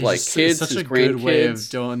like kids, it's such his a grandkids. good way of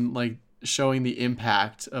doing, like, showing the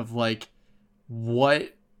impact of like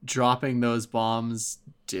what dropping those bombs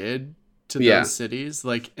did to those cities.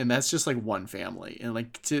 Like, and that's just like one family. And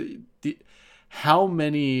like how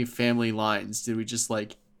many family lines did we just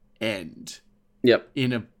like end? Yep.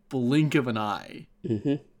 In a blink of an eye.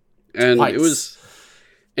 Mm-hmm. And twice.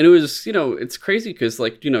 it was, you know, it's crazy because,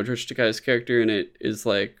 like, you know, George Takei's character in it is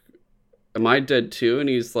like, am I dead too? And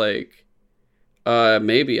he's like,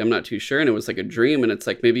 maybe, I'm not too sure. And it was like a dream. And it's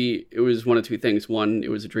like, maybe it was one of two things. One, it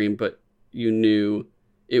was a dream, but you knew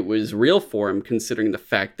it was real for him considering the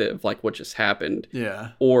fact that of like what just happened.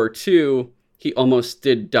 Yeah. Or two, he almost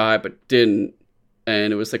did die, but didn't.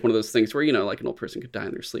 And it was like one of those things where, you know, like an old person could die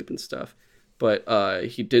in their sleep and stuff. But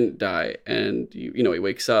he didn't die, and you know, he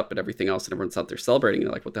wakes up and everything else, and everyone's out there celebrating. And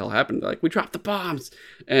they're like, what the hell happened? They're like, we dropped the bombs,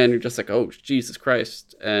 and you're just like, oh, Jesus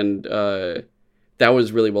Christ. And that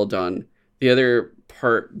was really well done. The other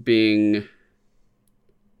part being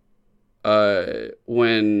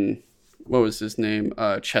when, what was his name?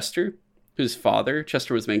 Chester, whose father,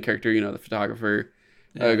 Chester was the main character, you know, the photographer,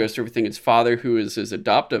 goes through everything. His father, who is his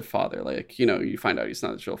adoptive father, like, you know, you find out he's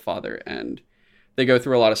not his real father, and they go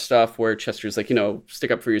through a lot of stuff where Chester's like, you know,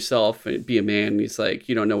 stick up for yourself and be a man. And he's like,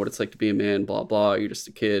 you don't know what it's like to be a man, blah, blah. You're just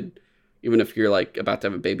a kid. Even if you're like about to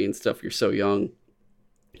have a baby and stuff, you're so young.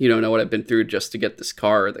 You don't know what I've been through just to get this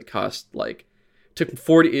car that cost like,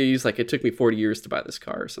 he's like, it took me 40 years to buy this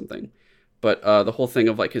car or something. But the whole thing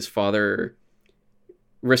of like his father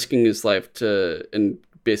risking his life and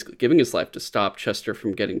basically giving his life to stop Chester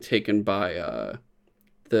from getting taken by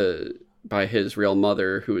his real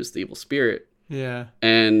mother, who is the evil spirit. Yeah.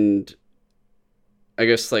 And I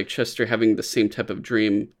guess like Chester having the same type of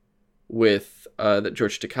dream with that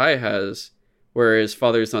George Takei has, where his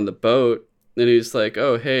father's on the boat and he's like,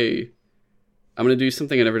 oh, hey, I'm going to do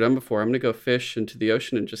something I've never done before. I'm going to go fish into the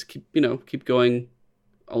ocean and just keep going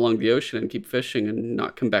along the ocean and keep fishing and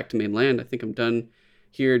not come back to mainland. I think I'm done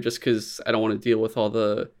here just because I don't want to deal with all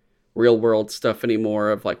the real world stuff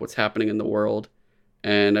anymore of like what's happening in the world.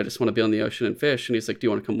 And I just want to be on the ocean and fish. And he's like, do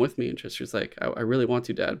you want to come with me? And Chester's like, I really want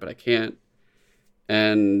to, Dad, but I can't.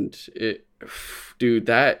 And dude,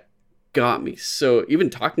 that got me. So even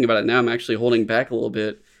talking about it now, I'm actually holding back a little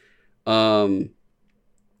bit.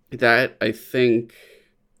 That I think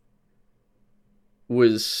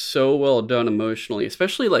was so well done emotionally,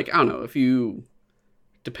 especially like, I don't know,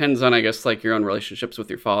 depends on, I guess, like your own relationships with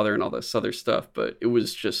your father and all this other stuff, but it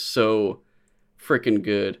was just so freaking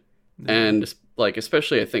good. Yeah. And like,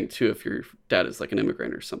 especially I think too, if your dad is like an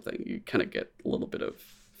immigrant or something, you kind of get a little bit of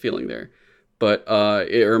feeling there. But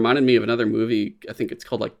it reminded me of another movie. I think it's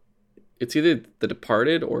called like, it's either The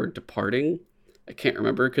Departed or Departing. I can't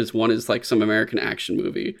remember, because one is like some American action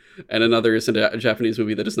movie and another is a Japanese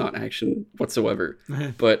movie that is not action whatsoever.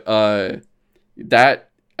 But that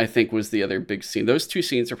I think was the other big scene. Those two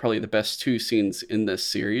scenes are probably the best two scenes in this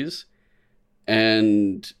series.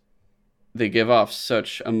 And they give off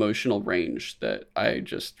such emotional range that I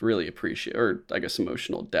just really appreciate, or I guess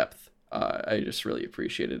emotional depth. I just really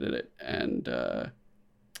appreciated it. And the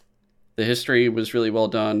history was really well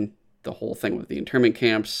done. The whole thing with the internment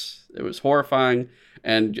camps, it was horrifying.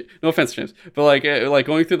 And no offense, James, but like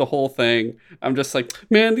going through the whole thing, I'm just like,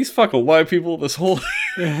 man, these fucking white people, this whole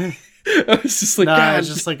I was just like, Nah, God. it's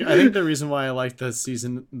just like I think the reason why I liked the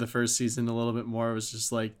first season a little bit more was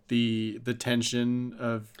just like the tension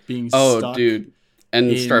of being Oh, stuck dude. And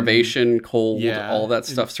in starvation, cold, all yeah, that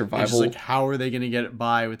stuff, and just like survival. how are they gonna get it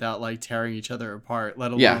by without like tearing each other apart?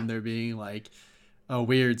 Let Yeah. alone there being like a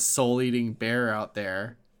weird soul eating bear out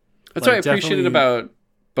there. That's what I Like appreciated definitely, about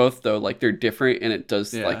both though. Like they're different and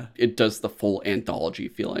yeah, it does the full anthology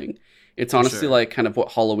feeling. It's for honestly sure. like kind of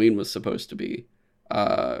what Halloween was supposed to be.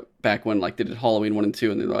 Back when like they did Halloween 1 and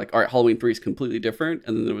 2 and they're like, all right, Halloween 3 is completely different.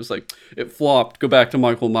 And then it was like it flopped, go back to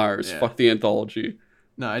Michael Myers, Yeah. fuck the anthology.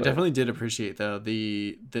 No, I But definitely did appreciate though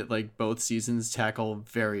the that like both seasons tackle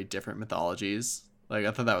very different mythologies. Like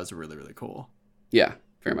I thought that was really really cool. yeah,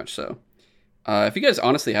 very much so. If you guys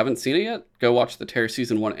honestly haven't seen it yet, go watch the Terror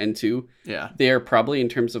season 1 and 2. Yeah. They are probably in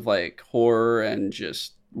terms of like horror and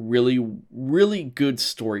just really, really good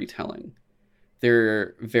storytelling.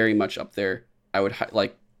 They're very much up there. I would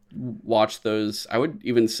like watch those. I would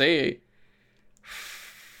even say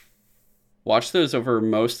watch those over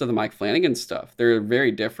most of the Mike Flanagan stuff. They're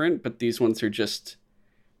very different, but these ones are just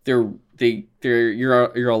they're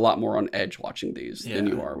you're a lot more on edge watching these than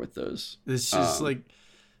you Yeah. are with those. It's just Um, like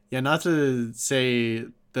yeah, not to say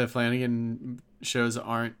the Flanagan shows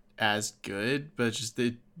aren't as good, but just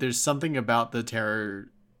there's something about the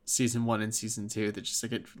Terror season 1 and season 2 that just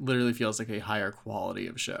like it literally feels like a higher quality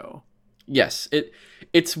of show. yes,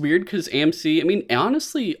 it's weird because AMC. I mean,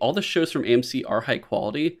 honestly, all the shows from AMC are high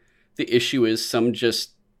quality. The issue is some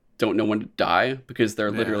just don't know when to die because they're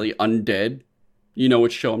Yeah. literally undead. You know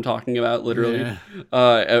which show I'm talking about, literally.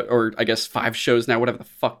 Yeah. Or I guess 5 shows now, whatever the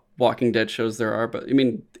fuck Walking Dead shows there are. But I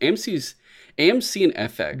mean, AMC and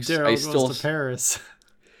FX. I Daryl still goes to Paris.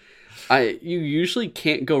 I you usually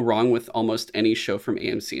can't go wrong with almost any show from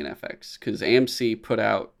AMC and FX because AMC put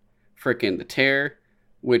out frickin' The Tear,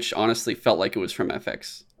 which honestly felt like it was from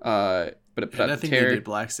FX. But it put And out I The think they Tear. did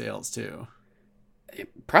Black Sails too.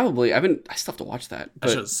 Probably. I still have to watch that. That But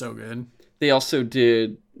show's so good. they also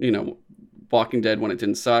did, Walking Dead when it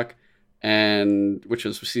didn't suck, and which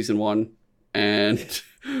was season 1, and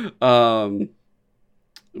um,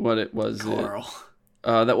 what it was it Carl.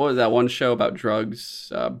 that was that one show about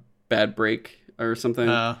drugs, Bad Break or something.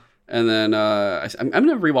 Uh, And then I'm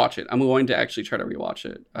gonna rewatch it. I'm going to actually try to rewatch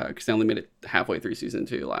it because I only made it halfway through season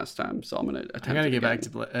 2 last time, so I'm gonna attempt. I gotta it get again. back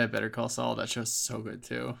to Better Call Saul. That show's so good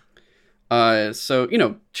too. So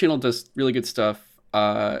channel does really good stuff.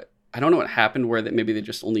 I don't know what happened where that maybe they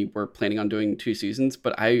just only were planning on doing 2 seasons,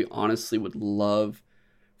 but I honestly would love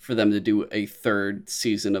for them to do a third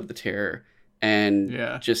season of The Terror and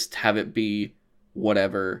Yeah. just have it be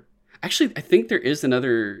whatever. Actually, I think there is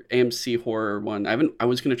another AMC horror one. I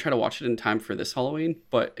was gonna try to watch it in time for this Halloween,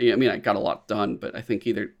 but I mean I got a lot done. But I think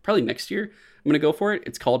either probably next year I'm gonna go for it.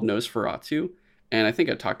 It's called Nosferatu, and I think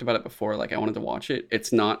I talked about it before. Like I wanted to watch it.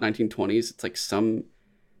 It's not 1920s. It's like some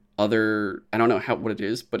other, I don't know what it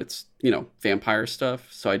is, but it's vampire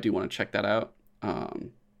stuff. So I do want to check that out.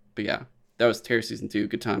 But yeah, that was Terror season 2.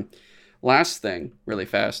 Good time. Last thing, really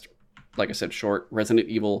fast. Like I said, short. Resident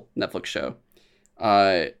Evil Netflix show.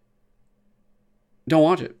 Uh, don't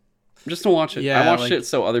watch it. Just don't watch it. Yeah, I watched like, it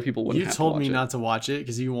so other people wouldn't You have to told watch me it. not to watch it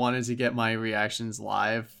because you wanted to get my reactions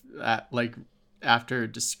live after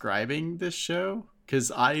describing this show.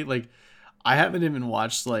 Because I haven't even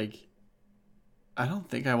watched I don't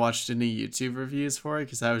think I watched any YouTube reviews for it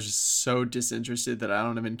because I was just so disinterested that I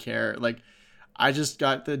don't even care. Like, I just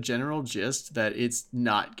got the general gist that it's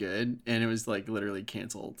not good and it was like literally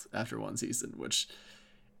canceled after 1 season, which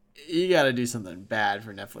you got to do something bad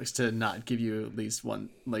for Netflix to not give you at least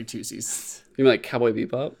 2 seasons. You mean like Cowboy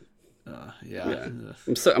Bebop? Yeah. Yeah.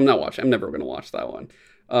 Ugh. I'm not watching. I'm never going to watch that one.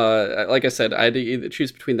 Like I said, I had to either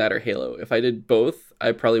choose between that or Halo. If I did both,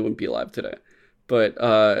 I probably wouldn't be alive today. But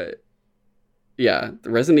yeah, the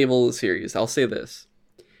Resident Evil series. I'll say this: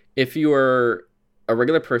 if you are a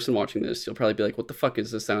regular person watching this, you'll probably be like, "What the fuck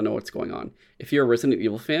is this? I don't know what's going on." If you're a Resident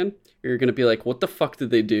Evil fan, you're gonna be like, "What the fuck did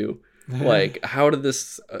they do? Like, how did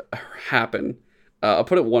this happen?" I'll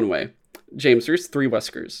put it one way, James. There's 3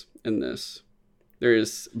 Weskers in this.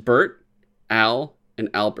 There's Bert, Al, and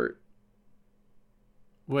Albert.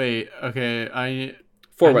 Wait, okay.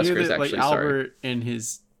 4 I knew Weskers that, actually. Sorry, Albert and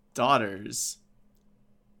his daughters,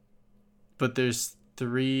 but there's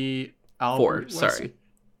 3 4. Albert Sorry.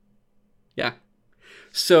 Yeah.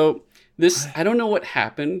 So I don't know what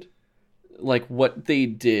happened, like what they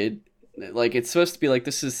did. Like it's supposed to be like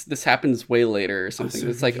this happens way later or something. so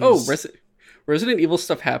It's like, confused. Resident Evil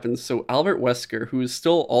stuff happens. So Albert Wesker, who is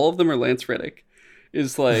still, all of them are Lance Reddick,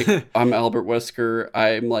 is like, I'm Albert Wesker.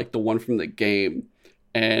 I'm like the one from the game,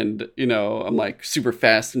 and I'm like super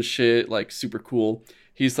fast and shit, like super cool.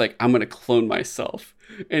 he's like, I'm gonna clone myself,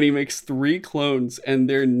 and he makes 3 clones, and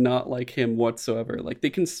they're not like him whatsoever. Like,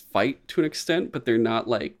 they can fight to an extent, but they're not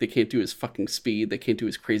like, they can't do his fucking speed, they can't do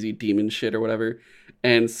his crazy demon shit or whatever.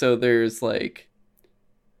 And so there's like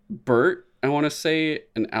Bert, I want to say,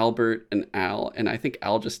 and Albert and Al, and I think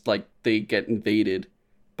Al just like, they get invaded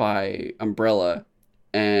by Umbrella,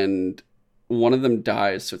 and one of them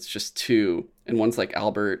dies, so it's just 2, and one's like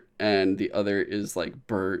Albert, and the other is like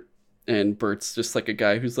Bert, and Bert's just like a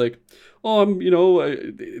guy who's like, oh, I'm,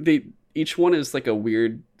 they each one is like a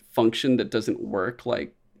weird function that doesn't work.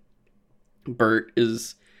 Like Bert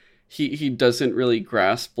is, he doesn't really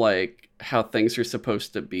grasp like how things are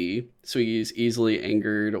supposed to be, so he's easily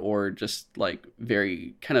angered or just like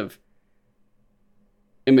very kind of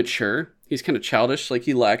immature. He's kind of childish, like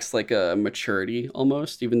he lacks like a maturity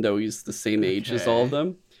almost, even though he's the same age as all of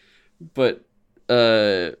them. But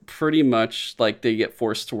pretty much like they get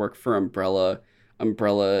forced to work for Umbrella.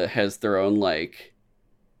 Umbrella has their own like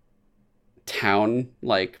town,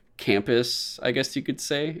 like campus, I guess you could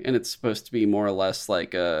say, and it's supposed to be more or less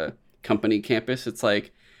like a company campus. It's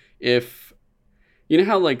like, if you know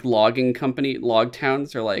how like log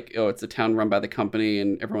towns are like, oh, it's a town run by the company,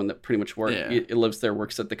 and everyone that pretty much it lives there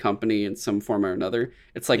works at the company in some form or another.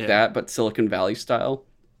 It's like that, but Silicon Valley style.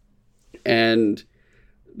 And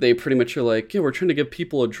they pretty much are like, yeah, we're trying to give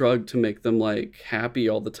people a drug to make them like happy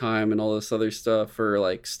all the time and all this other stuff, or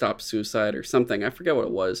like stop suicide or something. I forget what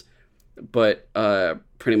it was, but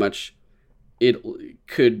pretty much it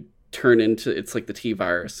could turn into, it's like the T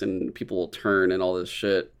virus, and people will turn and all this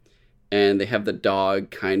shit. And they have the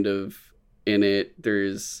dog kind of in it.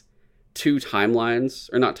 There's 2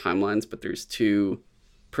 timelines, or not timelines, but there's 2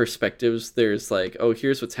 perspectives. There's like, oh,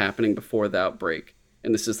 here's what's happening before the outbreak,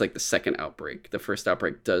 and this is like the second outbreak. The first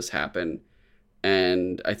outbreak does happen,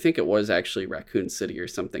 and I think it was actually Raccoon City or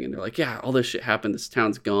something, and they're like, yeah, all this shit happened, this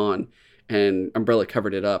town's gone, and Umbrella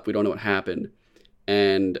covered it up, we don't know what happened.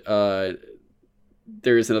 And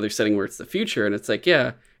there's another setting where it's the future, and it's like,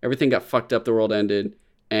 yeah, everything got fucked up, the world ended,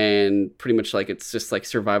 and pretty much like it's just like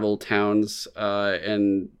survival towns,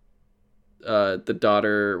 and one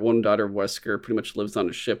daughter of Wesker pretty much lives on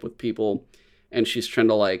a ship with people, and she's trying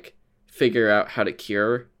to like figure out how to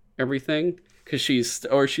cure everything, because she's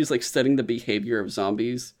like studying the behavior of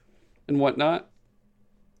zombies and whatnot.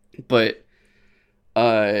 But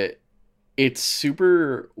it's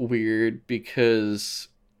super weird because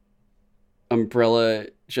Umbrella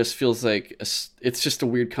just feels like it's just a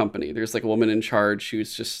weird company. There's like a woman in charge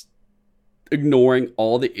who's just ignoring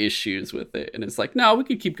all the issues with it, and it's like, no, we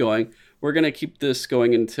could keep going. We're gonna keep this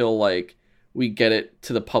going until like we get it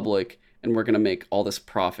to the public, and we're gonna make all this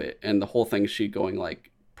profit. And the whole thing she going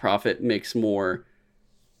like, profit makes more,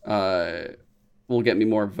 will get me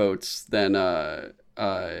more votes than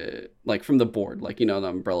like from the board, like, the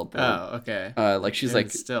Umbrella board. Oh, okay. Like she's like,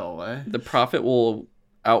 still what? The profit will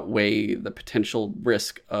outweigh the potential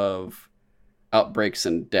risk of outbreaks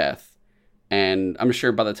and death. And I'm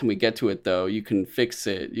sure by the time we get to it, though, you can fix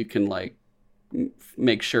it. You can like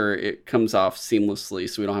make sure it comes off seamlessly,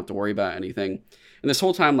 so we don't have to worry about anything. And this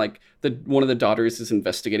whole time, like, one of the daughters is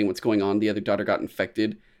investigating what's going on. The other daughter got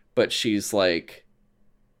infected, but she's like,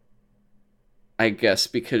 I guess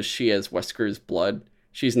because she has Wesker's blood,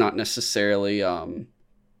 she's not necessarily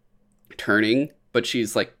turning, but she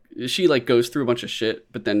goes through a bunch of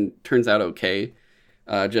shit, but then turns out okay,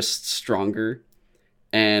 just stronger.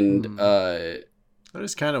 And that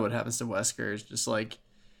is kind of what happens to Wesker. Is just like,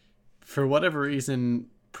 for whatever reason,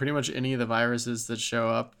 pretty much any of the viruses that show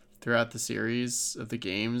up throughout the series of the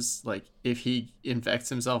games, like if he infects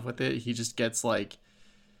himself with it, he just gets like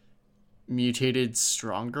mutated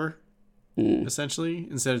stronger, essentially,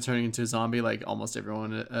 instead of turning into a zombie like almost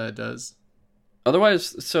everyone does.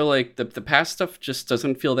 Otherwise, so like the past stuff just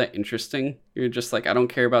doesn't feel that interesting. You're just like, I don't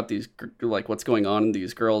care about these, like what's going on in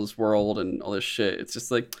these girls' world and all this shit. It's just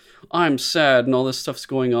like, I'm sad and all this stuff's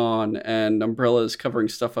going on, and Umbrella's covering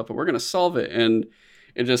stuff up, but we're gonna solve it. And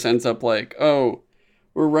it just ends up like, oh,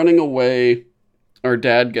 we're running away. Our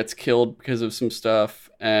dad gets killed because of some stuff,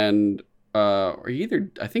 and or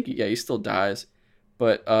I think he still dies,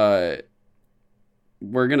 but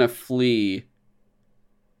we're gonna flee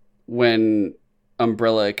when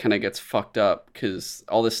Umbrella kind of gets fucked up, because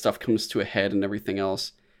all this stuff comes to a head and everything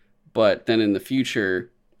else. But then in the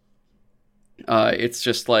future, it's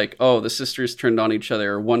just like, oh, the sisters turned on each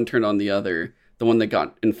other, or one turned on the other. The one that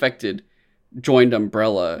got infected joined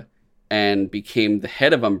Umbrella and became the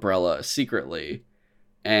head of Umbrella secretly.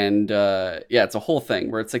 And it's a whole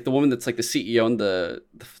thing where it's like the woman that's like the CEO and the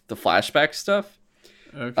flashback stuff.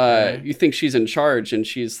 Okay. You think she's in charge, and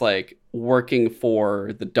she's like working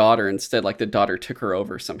for the daughter instead. Like the daughter took her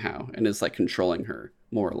over somehow and is like controlling her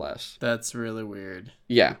more or less. That's really weird.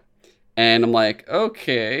 Yeah. And I'm like,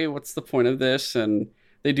 okay, what's the point of this? And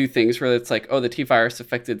they do things where it's like, oh, the T virus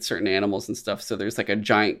affected certain animals and stuff. So there's like a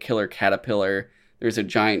giant killer caterpillar. There's a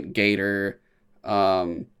giant gator.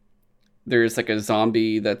 There's like a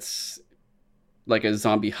zombie that's like a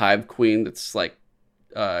zombie hive queen that's like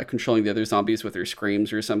controlling the other zombies with her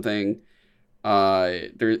screams or something.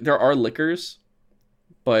 There are lickers,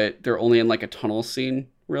 but they're only in like a tunnel scene,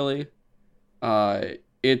 really.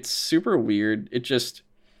 It's super weird.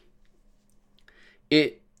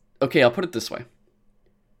 It okay, I'll put it this way.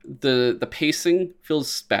 The pacing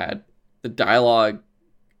feels bad. The dialogue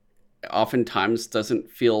oftentimes doesn't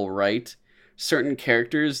feel right. Certain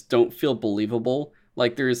characters don't feel believable.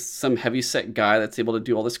 Like there's some heavyset guy that's able to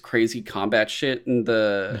do all this crazy combat shit in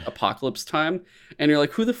the apocalypse time, and you're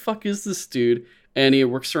like, who the fuck is this dude? And he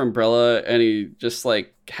works for Umbrella, and he just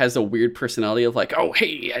like has a weird personality of like, oh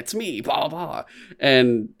hey, it's me, blah blah blah,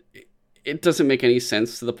 and it doesn't make any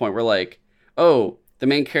sense to the point where like, oh, the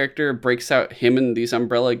main character breaks out him and these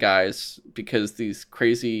Umbrella guys because these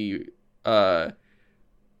crazy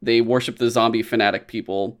they worship the zombie fanatic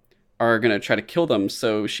people are going to try to kill them.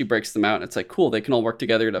 So she breaks them out, and it's like, cool, they can all work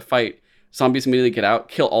together to fight. Zombies immediately get out,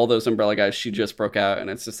 kill all those Umbrella guys she just broke out. And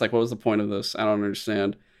it's just like, what was the point of this? I don't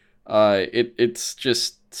understand. It's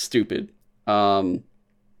just stupid.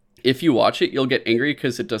 If you watch it, you'll get angry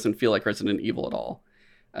because it doesn't feel like Resident Evil at all,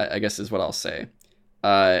 I guess is what I'll say.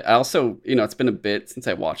 I also, it's been a bit since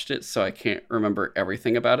I watched it, so I can't remember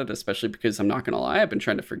everything about it, especially because I'm not going to lie, I've been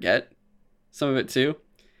trying to forget some of it too.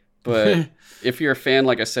 But if you're a fan,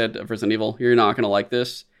 like I said, of Resident Evil, you're not going to like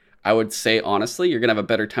this. I would say, honestly, you're going to have a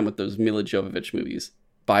better time with those Mila Jovovich movies,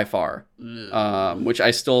 by far. Which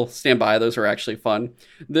I still stand by. Those are actually fun.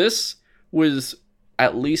 This was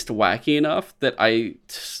at least wacky enough that I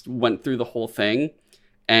went through the whole thing,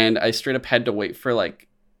 and I straight up had to wait for, like,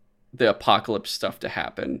 the apocalypse stuff to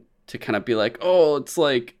happen to kind of be like, oh, it's,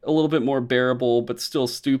 like, a little bit more bearable, but still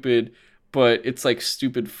stupid. But it's like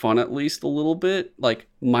stupid fun at least a little bit, like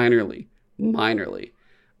minorly.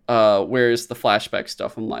 Whereas the flashback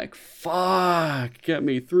stuff, I'm like, fuck, get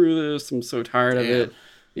me through this. I'm so tired of it.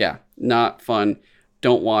 Yeah, not fun.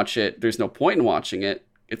 Don't watch it. There's no point in watching it.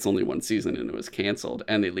 It's only one season and it was canceled,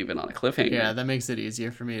 and they leave it on a cliffhanger. Yeah, that makes it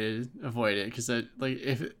easier for me to avoid it, because like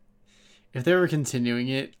if they were continuing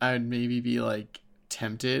it, I would maybe be like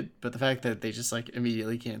tempted. But the fact that they just like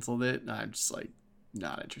immediately canceled it, I'm just like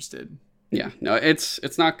not interested. Yeah, no, it's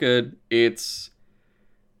not good. It's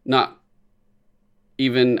not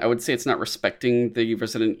even, I would say it's not respecting the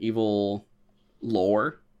Resident Evil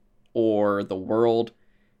lore or the world.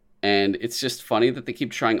 And it's just funny that they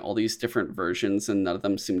keep trying all these different versions and none of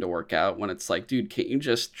them seem to work out, when it's like, dude, can't you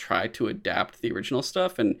just try to adapt the original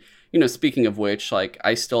stuff? And, speaking of which, like,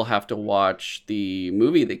 I still have to watch the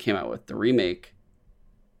movie they came out with, the remake.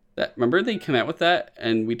 Remember they came out with that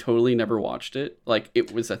and we totally never watched it? Like,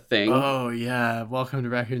 it was a thing. Oh, yeah. Welcome to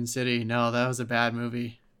Raccoon City. No, that was a bad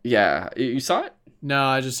movie. Yeah. You saw it? No,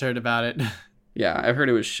 I just heard about it. Yeah, I've heard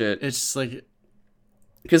it was shit. It's just like...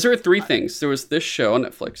 Because there were three things. There was this show on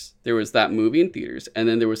Netflix. There was that movie in theaters. And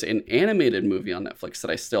then there was an animated movie on Netflix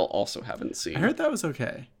that I still also haven't seen. I heard that was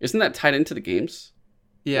okay. Isn't that tied into the games?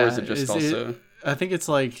 Yeah. Or is it just also... I think it's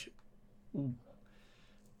like...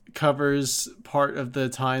 covers part of the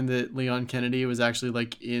time that Leon Kennedy was actually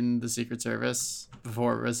like in the Secret Service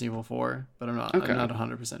before Resident Evil 4, but I'm not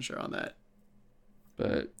 100% sure on that.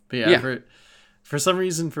 But yeah. For some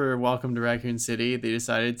reason, for Welcome to Raccoon City, they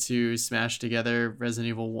decided to smash together Resident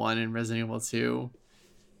Evil 1 and Resident Evil 2,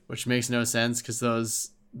 which makes no sense because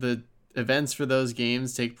the events for those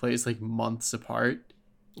games take place like months apart.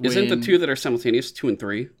 Isn't the two that are simultaneous 2 and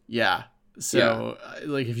 3? Yeah. So,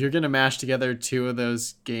 like, if you're going to mash together two of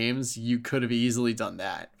those games, you could have easily done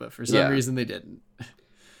that. But for some reason, they didn't.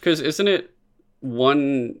 Because isn't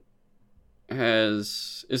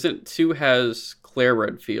 2 has Claire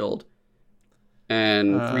Redfield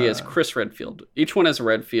and 3 has Chris Redfield. Each one has a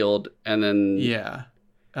Redfield, and then... Yeah.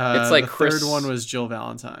 It's like the Chris... third one was Jill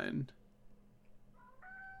Valentine.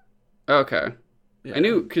 Okay. Yeah. I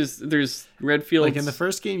knew, because there's Redfield... Like, in the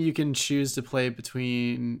first game, you can choose to play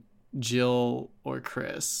between... Jill or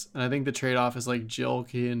Chris, and I think the trade-off is like Jill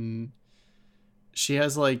can, she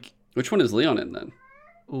has like, which one is Leon in then?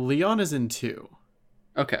 Leon is in 2.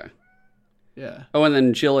 Okay. Yeah. Oh, and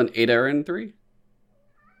then Jill and Ada are in 3?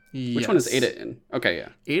 Yes. Which one is Ada in? Okay, yeah.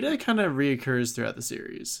 Ada kind of reoccurs throughout the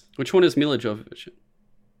series. Which one is Mila Jovovich in?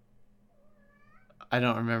 I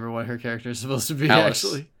don't remember what her character is supposed to be, Alice.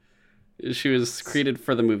 actually. She was created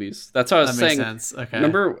for the movies. That's what I was That makes saying. sense. Okay.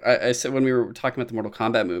 Remember, I said when we were talking about the Mortal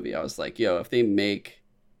Kombat movie, I was like, "Yo, if they're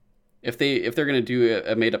gonna do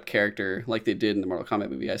a made up character like they did in the Mortal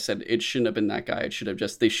Kombat movie, I said it shouldn't have been that guy.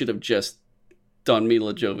 They should have just done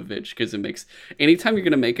Mila Jovovich because it makes anytime you're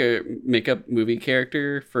gonna make a makeup movie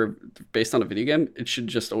character based on a video game, it should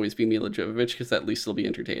just always be Mila Jovovich because at least it'll be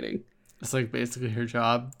entertaining. It's like basically her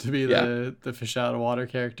job to be the fish out of water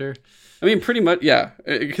character. I mean, pretty much, yeah.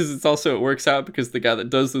 Because it works out because the guy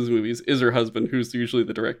that does those movies is her husband, who's usually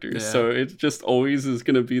the director. Yeah. So it just always is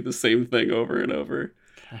going to be the same thing over and over.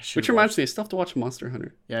 Which reminds me, I still have to watch Monster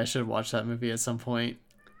Hunter. Yeah, I should watch that movie at some point.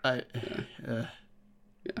 Yeah,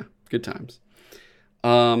 good times.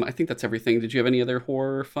 I think that's everything. Did you have any other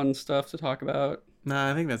horror fun stuff to talk about?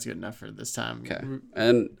 No, I think that's good enough for this time. Okay,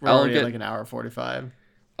 and we're already at like an hour 45.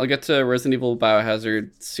 I'll get to Resident Evil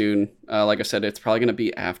Biohazard soon. Like I said, it's probably going to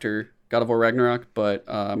be after God of War Ragnarok, but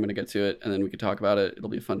I'm going to get to it, and then we can talk about it. It'll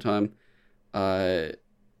be a fun time.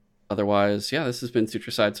 Otherwise, yeah, this has been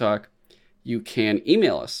Sutra Side Talk. You can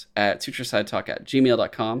email us at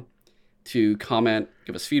sutrasidetalk@gmail.com to comment,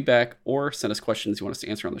 give us feedback, or send us questions you want us to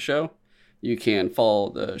answer on the show. You can follow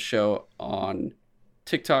the show on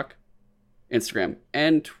TikTok, Instagram,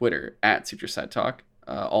 and Twitter at Sutra Side Talk,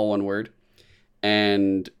 all one word.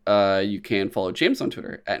 And you can follow James on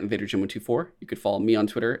Twitter at InvaderJim124. You could follow me on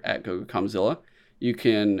Twitter at GoGoComzilla. You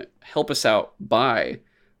can help us out by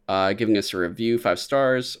giving us a review, 5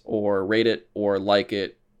 stars, or rate it or like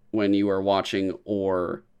it when you are watching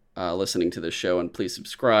or listening to this show. And please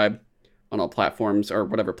subscribe on all platforms or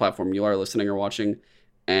whatever platform you are listening or watching.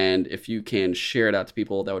 And if you can share it out to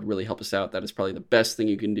people, that would really help us out. That is probably the best thing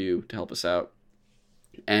you can do to help us out.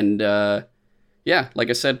 And yeah, like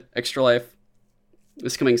I said, Extra Life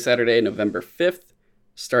this coming Saturday, November 5th,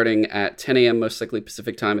 starting at 10 a.m. most likely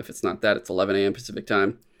Pacific time. If it's not that, it's 11 a.m. Pacific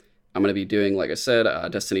time. I'm going to be doing, like I said,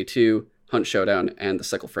 Destiny 2, Hunt Showdown, and the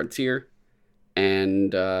Cycle Frontier.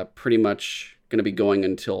 And pretty much going to be going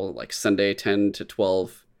until like Sunday, 10 to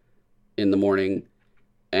 12 in the morning.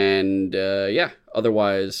 And yeah,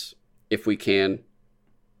 otherwise, if we can,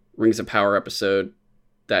 Rings of Power episode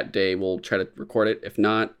that day, we'll try to record it. If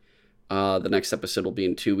not, the next episode will be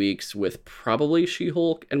in 2 weeks with probably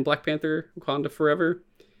She-Hulk and Black Panther Wakanda Forever,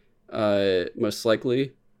 most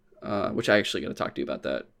likely, which I actually got to talk to you about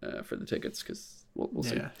that for the tickets because we'll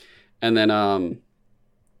see. And then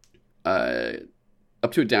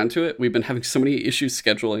up to it, down to it, we've been having so many issues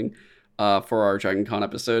scheduling for our Dragon Con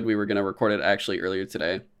episode. We were going to record it actually earlier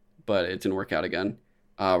today, but it didn't work out again.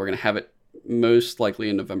 We're going to have it most likely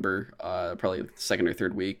in November, probably the second or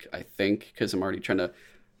third week, I think, because I'm already trying to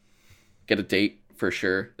get a date for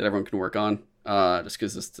sure that everyone can work on, just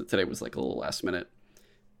because today was like a little last minute.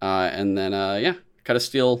 And then, yeah, Cut of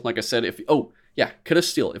Steel, like I said, Cut of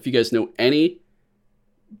Steel, if you guys know any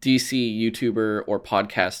DC YouTuber or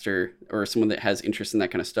podcaster or someone that has interest in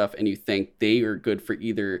that kind of stuff, and you think they are good for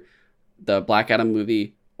either the Black Adam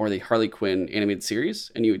movie or the Harley Quinn animated series,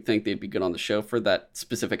 and you would think they'd be good on the show for that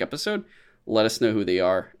specific episode, let us know who they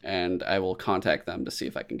are, and I will contact them to see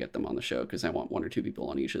if I can get them on the show, because I want 1 or 2 people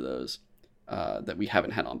on each of those that we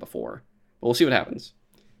haven't had on before. But we'll see what happens.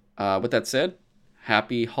 With that said,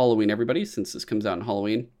 happy Halloween, everybody, since this comes out on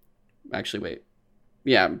Halloween. Actually, wait.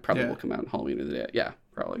 Yeah, probably will come out on Halloween or the day. Yeah,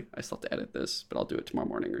 probably. I still have to edit this, but I'll do it tomorrow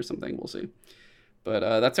morning or something. We'll see.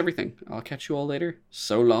 But that's everything. I'll catch you all later.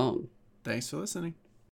 So long. Thanks for listening.